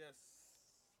 Yes.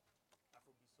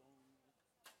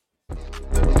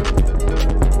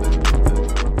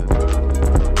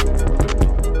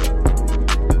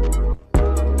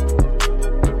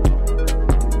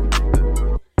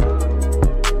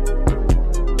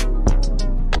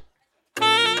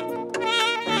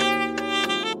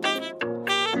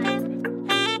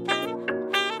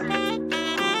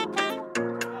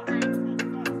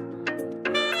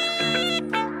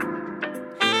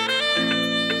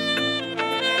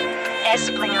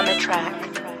 S-Pling on the track.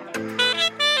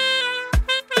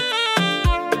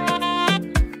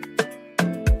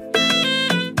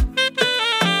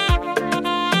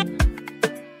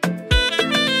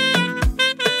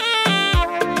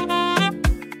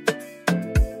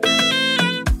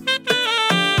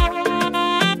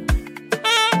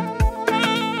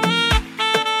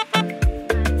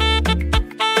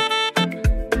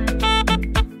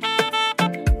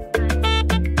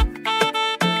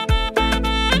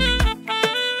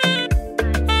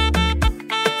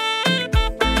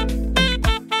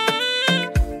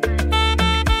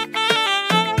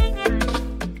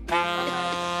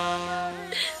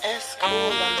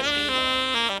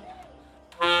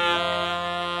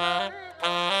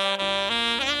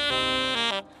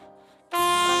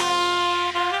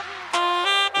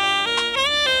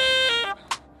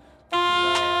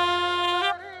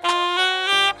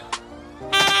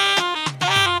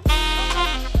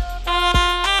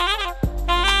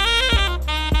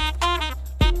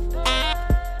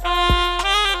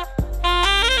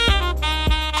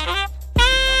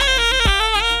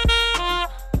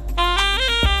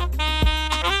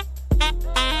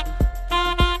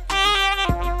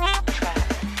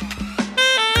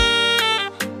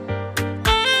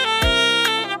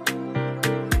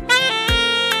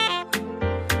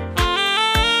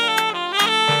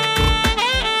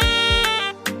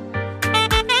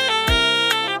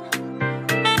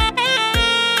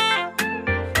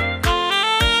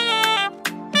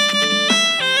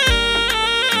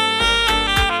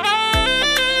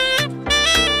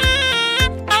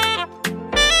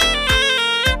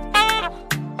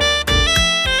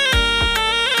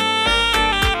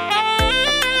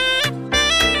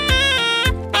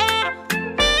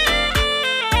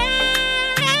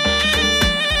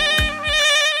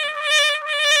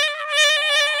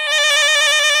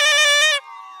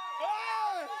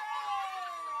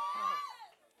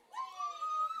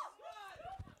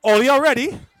 All y'all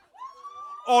ready?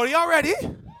 All y'all ready?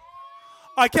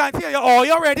 I can't hear you. All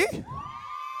y'all ready?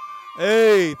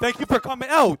 Hey, thank you for coming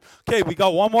out. Okay, we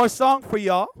got one more song for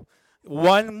y'all.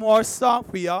 One more song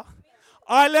for y'all.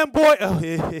 Island Boy. Oh,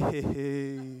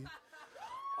 hey.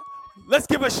 Let's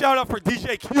give a shout out for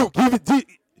DJ Q. Give it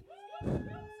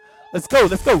Let's go.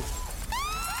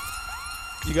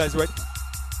 You guys ready?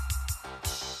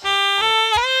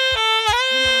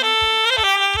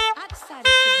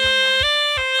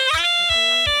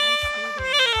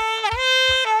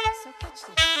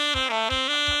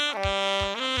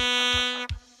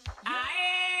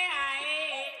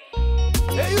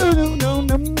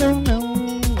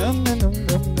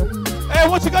 Hey, I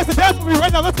want you guys to dance with me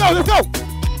right now. Let's go.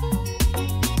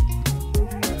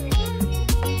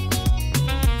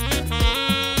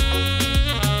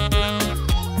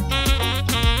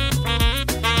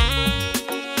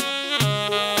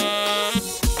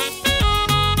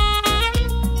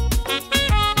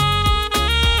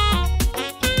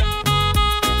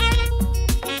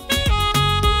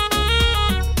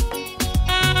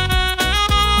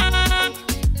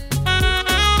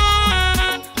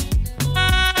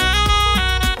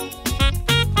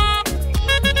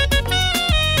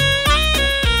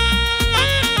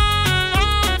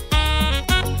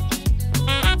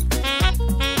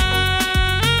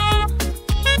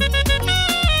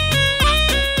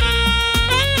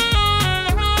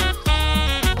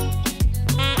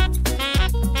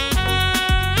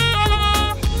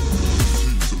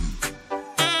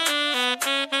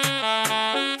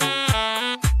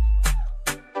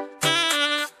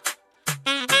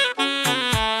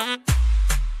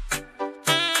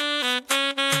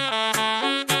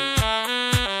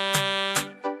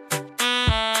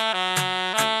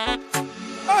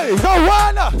 Hey,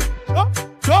 Joanna.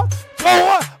 Joanna.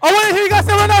 I want to hear you guys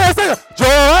say right now. Say,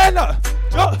 Joanna.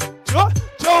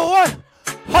 Joanna.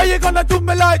 How you gonna do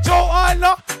me like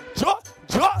Joanna?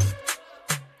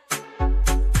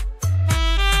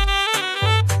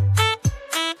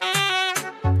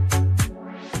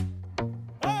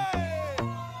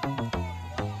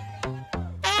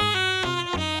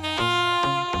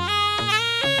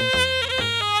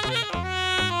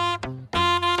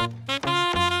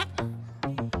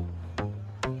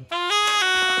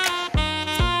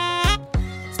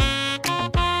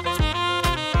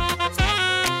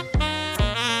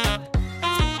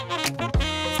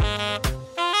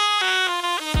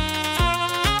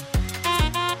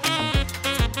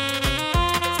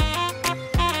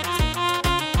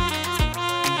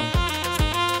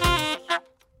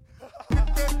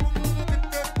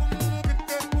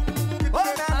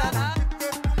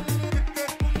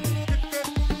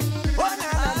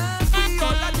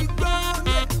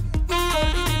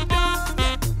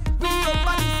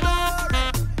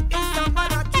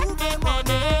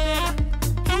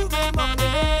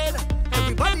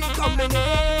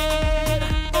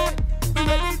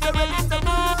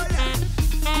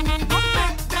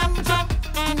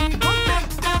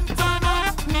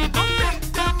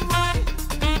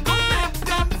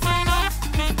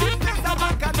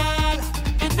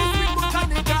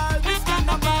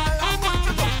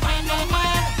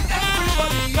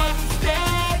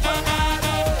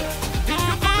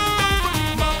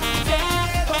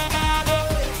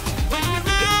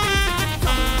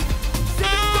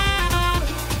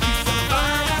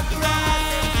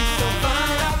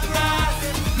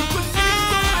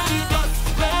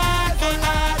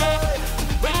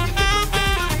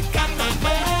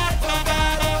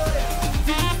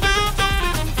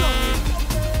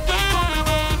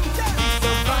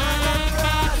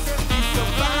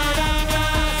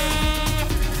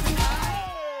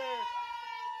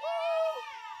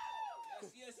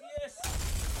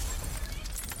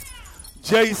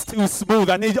 Jay's Too Smooth.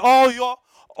 I need all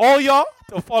y'all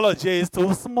to follow Jay's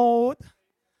Too Smooth.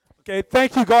 Okay,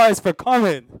 thank you guys for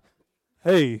coming.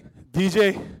 Hey,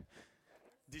 DJ Q.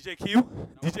 DJ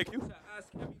Q. To ask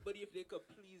everybody if they could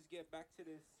please get back to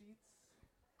their seats.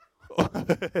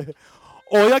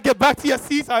 Oh, yeah, get back to your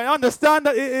seats. I understand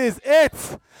that it is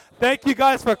it. Thank you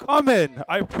guys for coming.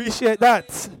 I appreciate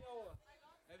that.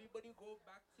 Everybody go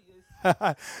back to your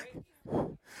seats.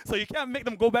 So you can't make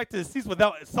them go back to the seats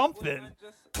without something.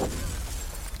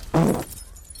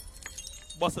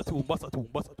 Bust a tune.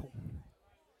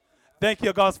 Thank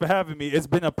you guys for having me. It's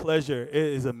been a pleasure. It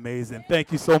is amazing.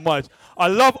 Thank you so much. I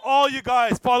love all you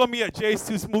guys. Follow me at Jays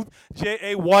Too Smooth,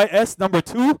 JAYS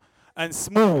 2, and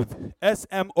Smooth,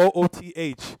 SMOOTH.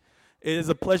 It is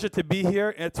a pleasure to be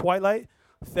here at Twilight.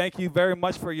 Thank you very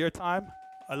much for your time.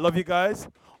 I love you guys.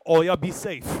 Oh, y'all be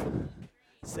safe.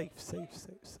 Safe.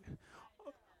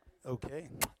 Okay.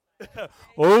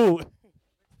 Oh.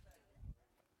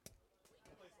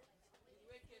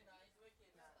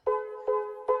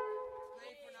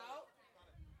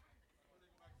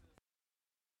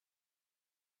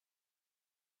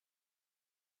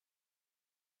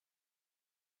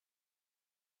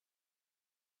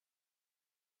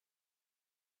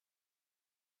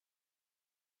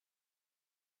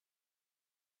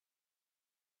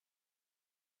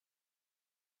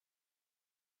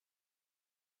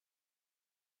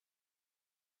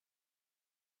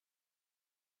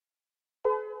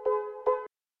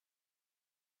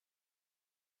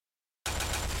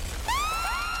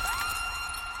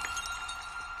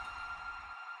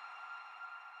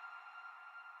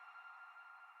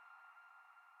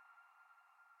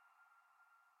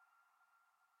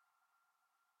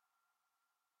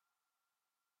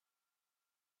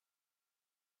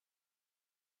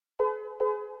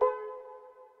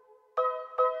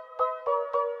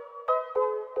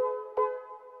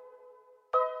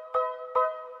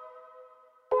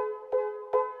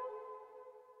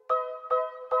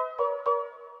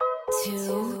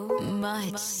 Too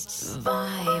much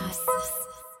vibes.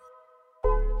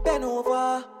 Bend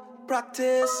over,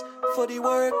 practice for the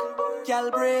work,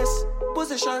 gal brace,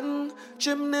 position,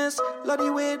 gymnast, love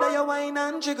the way that you whine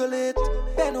and jiggle it.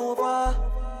 Bend over,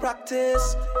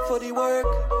 practice for the work,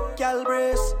 gal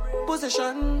brace,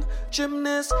 position,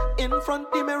 gymnast, in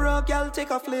front the mirror, gal take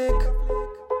a flick.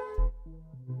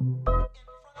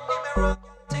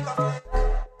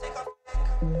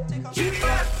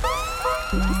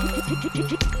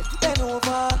 Bend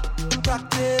over,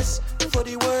 practice for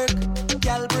the work,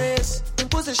 gal brace,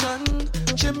 position,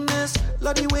 gymnast,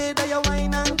 love the way that you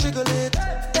whine and jiggle it.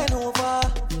 Bend over,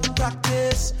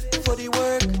 practice for the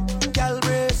work, gal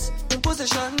brace,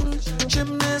 position,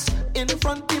 Gymnast in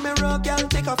front the mirror, girl,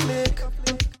 take a flick. Turn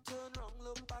round,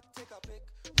 look back, take a pic.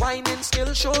 Whining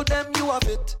skill, show them you have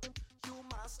it. You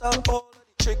master all of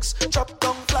the tricks. Drop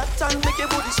down flat and make your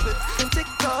booty split. Tick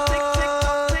tock, tick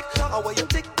tock, tick tock. How are you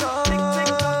tick tock, tick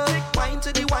tock, tick. Wine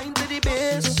to the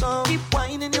bass now. Keep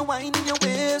whining your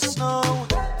waist now.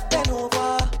 Bend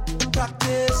over,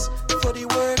 practice for the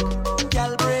work.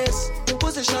 Gal brace,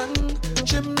 position,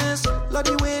 gymnast. Love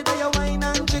the way that you whine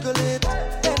and jiggle it.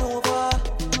 Bend over,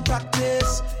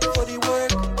 practice for the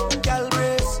work. Gal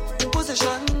brace,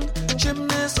 position,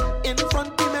 gymnast. In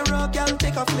front the mirror, gal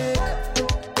take a flick.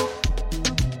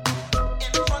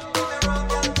 In front the mirror,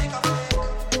 gal take a flick.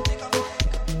 Take a flick,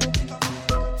 take a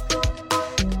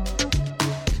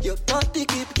flick. Your body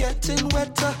keep getting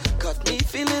wetter, got me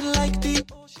feeling like the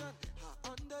ocean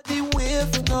under the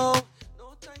wave now.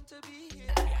 No time to be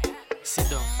here. Sit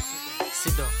down,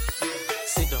 sit down,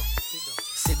 sit down,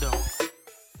 sit down.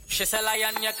 She say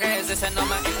lion, you crazy, say no,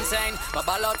 me insane. But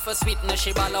ball out for sweetness,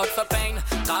 she ball out for pain.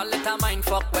 Call it a mind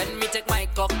fuck when me take my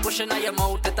cock. Pushing on your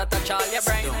mouth, it touch all your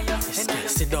brain. This guy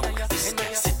sit down, this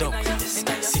guy sit down, this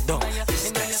guy sit down,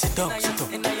 this guy sit down, sit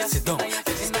down, sit down,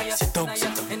 this guy sit down,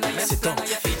 sit down, sit down,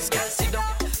 this guy sit down,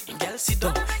 girl sit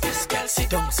down, this guy sit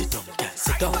down, sit down, girl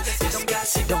sit down, this guy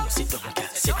sit down, sit down, girl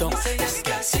sit down, this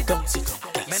guy sit down, sit down,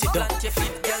 girl sit down, your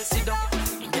feet, girl sit down,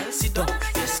 girl sit down,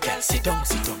 this guy sit down,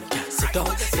 sit down, girl sit down,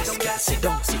 this guy sit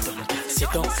down, sit down, girl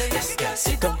sit down, this guy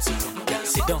sit down, sit down, girl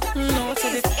sit down. No, so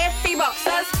this FD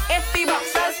boxers, FD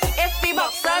boxers, FD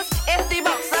boxers, FD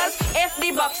boxers,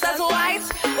 FD boxers white.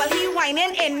 Well, he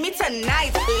whining in me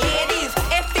tonight. Ladies,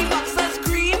 FD boxers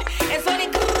green. It's only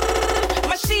good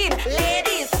machine.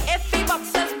 Ladies, FD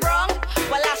boxers brown.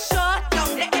 Well, I sure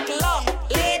don't get it long.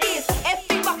 Ladies,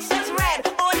 FD boxers red.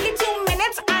 Only 2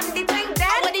 minutes and the thing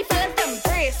dead. What the fellas them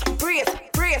brace, brace,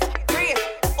 brace, brace.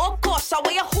 Oh gosh, I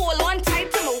wear a hold on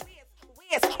tight to me.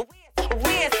 Waist, waist,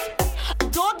 waist.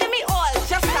 Don't give me all,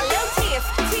 just a little taste,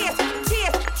 taste,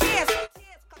 taste, taste.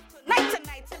 Night to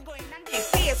night is going on the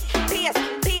face, face,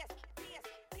 face.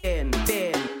 Bend,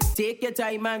 take your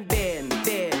time and bend,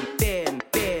 bend, bend,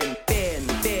 bend, bend,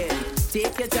 bend.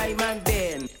 Take your time and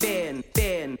bend, bend,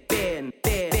 bend, bend,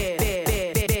 bend,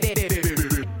 bend,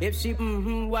 bend. If she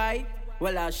white,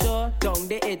 well I sure don't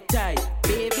get it tight,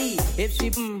 baby. If she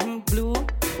blue,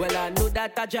 well I know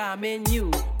that I jam in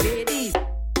you, ladies.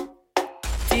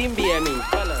 Team BME,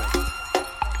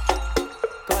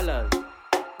 colors,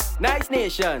 nice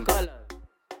nation, colors.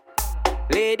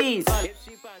 Ladies, if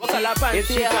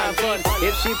she have fun,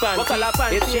 if she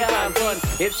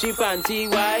panty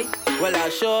white, well I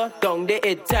sure don't get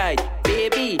it tight,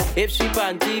 baby. If she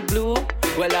panty blue,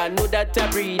 well I know that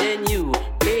I breathe in you.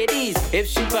 Ladies, if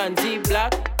she panty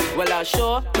black, well I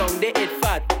sure don't get it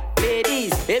fat.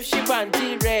 Ladies, if she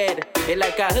panty red, it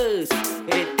like a hearse,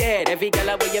 it dead. Every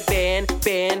girl where you bend,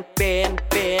 bend, bend,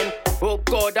 bend. Oh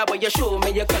God, that way you show me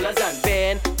your colors and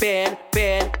bend, bend,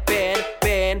 bend, bend,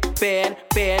 bend, bend,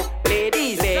 bend.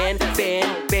 Ladies, bend,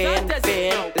 bend, bend,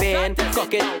 bend, bend.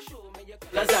 Cock it, show me your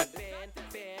colors and bend,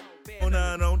 bend, bend. On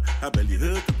and on, her belly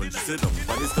hurt up when she sit down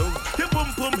by the stove. Your boom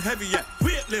boom heavy, yeah,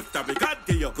 weight lifter. We got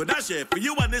to you, could I share for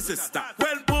you and the sister.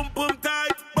 When boom boom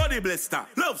tight, body blister.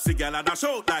 Love cigar and a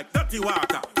shout like dirty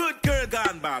water. Good girl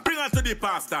gone bad, bring her to the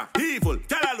pastor. Evil,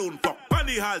 tell alone fuck, on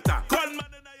the halter. Gunman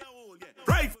in your hole, yeah,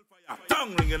 rifle.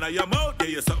 Tongue ringing in your mouth, yeah,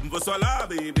 you something for swallow,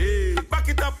 baby. Back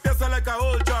it up, yes, like a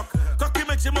whole truck. Cocky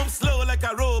makes you move slow like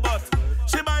a robot.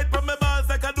 She bite from my balls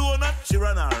like a donut. She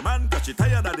run her man, cause she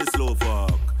tired of the slow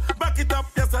fuck. Back it up,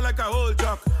 yes, like a whole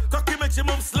truck. Cocky makes you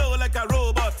move slow like a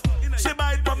robot. She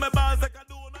bite from my balls like a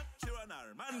donut. She run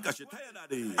her man, cause she tired of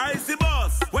the I see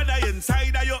boss, whether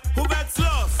inside of you, who gets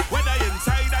lost. Whether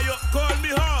inside of you, call me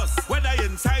horse. Whether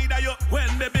inside of you,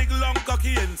 when the big long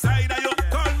cocky inside of you,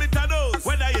 call me Thanos.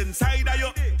 Whether inside of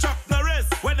you, Chuck Norris.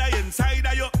 Whether inside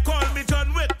of you, call me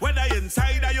John Wick. Whether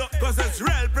inside of you, cause it's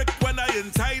real prick when I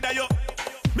inside of you.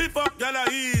 Me fuck y'all a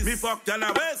east, me fuck y'all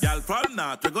a west. Y'all from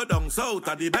north, we go down south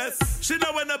are the best. She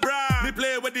know when the bra, me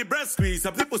play with the breast squeeze.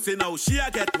 Up the pussy now, she a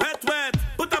get wet, wet.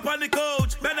 Put up on the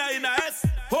couch, better in a S.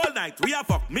 Whole night, we a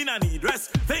fuck, me nah need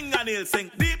rest. Fingernail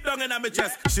sink deep down in my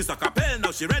chest. She suck a pill,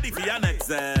 now she ready for your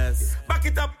next ass. Back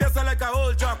it up, yes, like a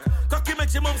whole truck. Cocky make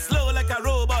she move slow like a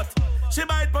robot. She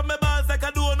bite from my balls like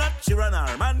a donut. She run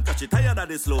her man, cause she tired of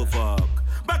the slow fuck.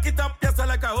 Back it up, yes,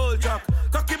 like a whole truck.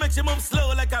 Cocky make she move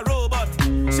slow like a robot.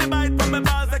 She bite from my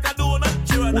balls like a donut.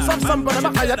 She run her man.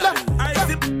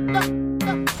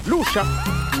 Lucia,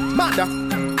 Mada,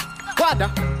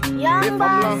 Wada, Young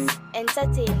Boss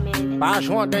Entertainment. Page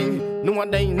one day, no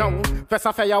one day now. First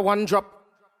I fire one drop.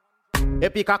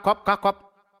 Epic a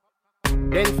cup,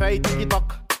 then fire tiki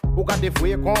talk. Who got the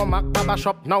way come Mac Baba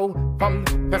shop now? From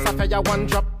first I fire one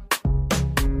drop.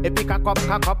 Epic cock up.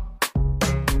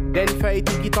 Then fire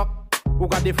tick up. Who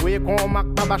got the way come Mac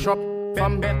Baba shop?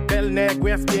 From belle nèg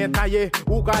west bien taillé.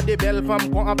 Who got the belle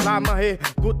femme qu'on emplamahe.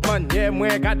 Tout manière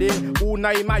moins gardé. Ou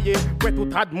naï maillé. Ouais tout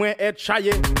had moins être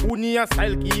chaillé. Ou ni un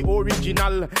style qui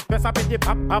original. Fais ça péter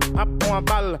pap en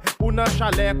balle. Ou nan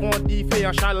chalet qu'on dit fait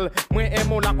un chal. Moins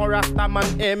aimons la qu'on rastaman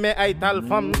aimé aital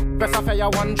femme. Fais ça fait ya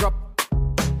one drop.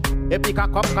 Et puis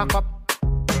cock up.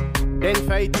 Then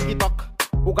fait tiki-tok.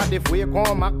 Who got the way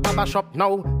qu'on Mac Baba shop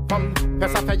now? Femme, fais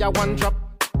ça fait ya one drop.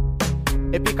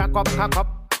 Et puis cock up.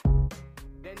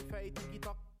 Then fait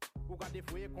tiki-tok. Who got the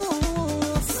way qu'on...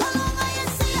 So long as you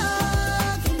see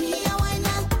her, give me a wine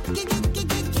now. Give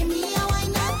me a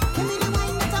wine now. Give me the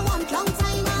wine that I want long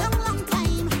time.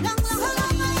 So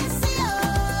long as you see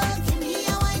her, give me a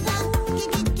wine now.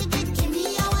 Give me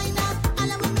a wine now. And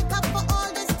I will make up for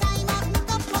all this time.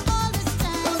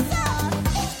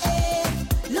 Hey,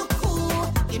 look who,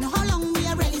 you know how long we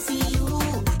already see you.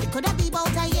 It could have been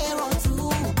about a year or two.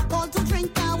 Call to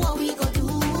drink now, what we go do?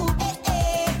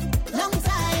 Hey, long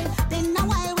time. Then a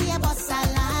while we a bust a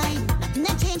line. Nothing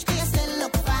that change 'cause you still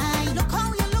look fine. Look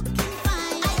how you looking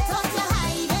fine. I thought you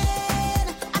hiding.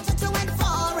 I thought you went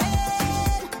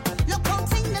foreign. Look how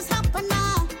things happen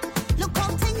now. Look how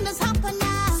things happen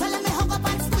now. So let me hug up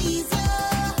and squeeze you.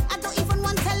 I don't even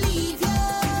want to leave you.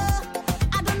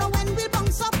 I don't know when we'll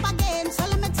bounce up again. So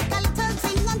let me take a little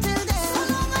thing until then. So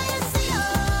long as you see her,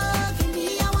 give me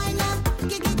a wine now.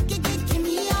 Give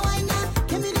me a wine now.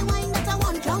 Give me the wine that I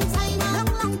want long time.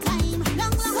 Long time. So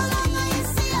long as you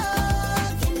see her,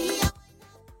 give me a wine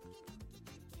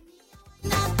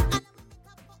now.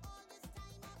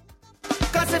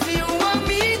 'Cause if you want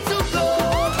me to go,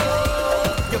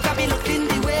 you can be looking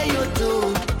the way you do.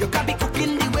 You can be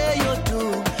cooking the way you do.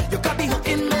 You can be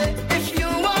hooking me. If you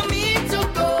want me to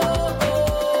go,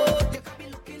 you can be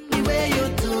looking the way you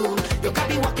do. You can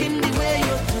be walking the way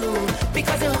you do.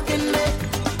 Because you're hooking me.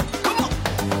 Come on.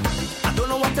 I don't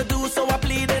know what to do, so I'm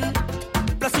pleading.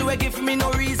 Plus you ain't give me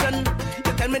no reason.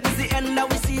 You tell me this the end of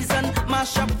the season.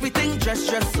 Mash up everything, dress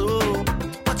so.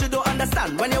 But you don't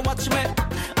understand when you watch me.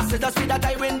 I said I see that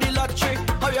I win the lottery.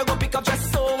 How you go pick up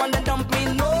just so and then dump me?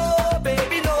 No,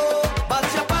 baby, no. But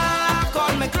you pack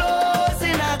all my clothes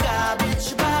in a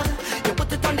garbage bag. You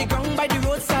put it on the ground by the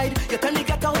roadside. You tell me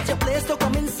get out your place to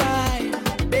come inside.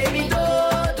 Baby,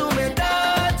 don't do me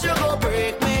that. You go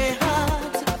break my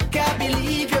heart. Can't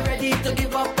believe you're ready to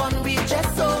give up on me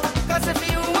just so. 'Cause if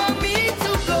you want me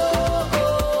to go,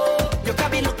 you can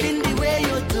be looking the way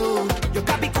you do. You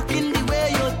can be cooking the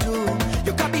way you do.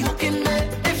 You can be hooking me.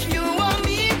 If you want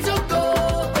me to go,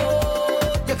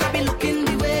 you can be looking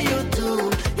the way you do.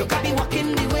 You can be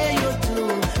walking the way you do.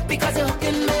 Because you're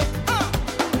hooking me.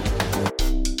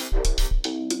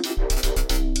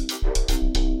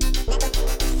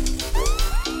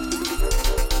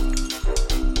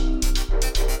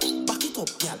 Back it up,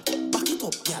 gal. Back it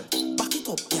up, gal. Back it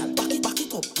up, gal. Back it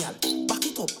up, gal. Back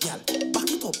it up, gal.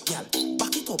 Back it up, gal.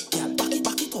 Back it up, gal.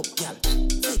 Back it up, gal.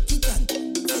 Take it down.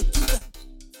 Take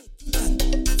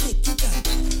it down.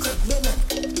 Crack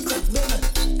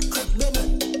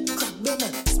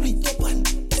lemon. Split your pan.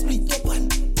 Split your pan.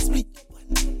 Split your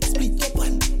pan. Split your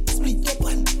pan. Split your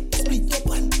pan. Split your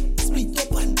pan. Split your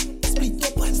pan. Split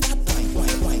your pan. Start wine.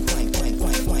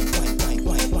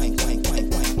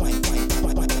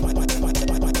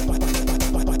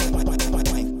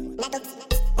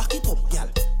 Back it up, gal.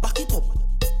 Back it up.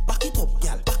 Back it up,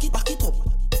 gal. Back it up.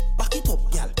 Back it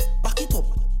up, gal. Back it up.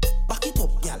 Back it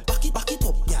up, gal. Back it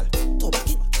up, gal. To back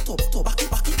it up, to back it.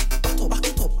 To back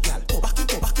it up, gal. To back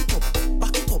it up.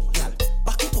 Back it up, gal.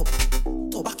 Back it up.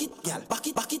 To back it, gal. Back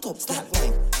it up, gal.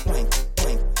 Wine.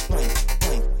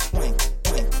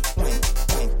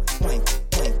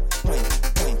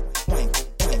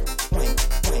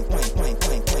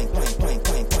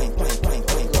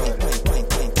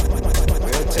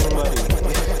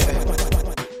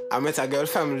 I met a girl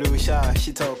from Lucia,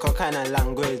 she talk all kind of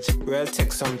language. We'll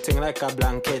take something like a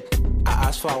blanket. I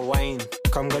asked for wine,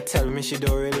 come go tell me she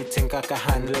don't really think I can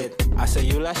handle it. I say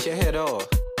you lash your head off.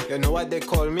 You know what they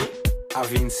call me? A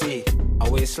Vinci, a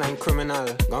waistline criminal.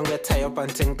 Gonna get tied up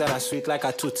and think that I sweet like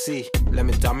a Tootsie. Let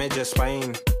me damage your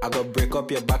spine. I go break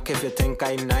up your back if you think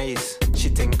I'm nice. She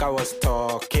think I was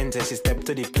talking till she stepped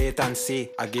to the plate and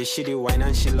see. I gave she the wine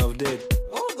and she loved it.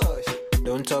 Oh gosh.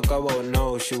 Don't talk about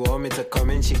no. She want me to come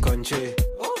in she country.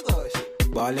 Oh gosh.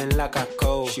 Ballin' like a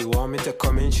cow. She want me to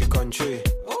come in she country.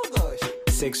 Oh gosh.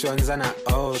 6 runs and a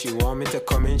out. She want me to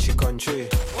come in she country.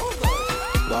 Oh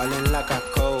gosh. Ballin' like a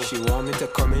cow. She want me to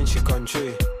come in she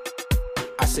country.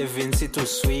 I say Vinci too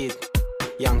sweet.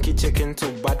 Yankee chicken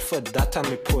too bad for that,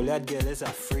 and me Polish girl is a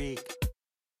freak.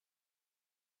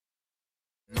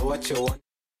 Know what you want?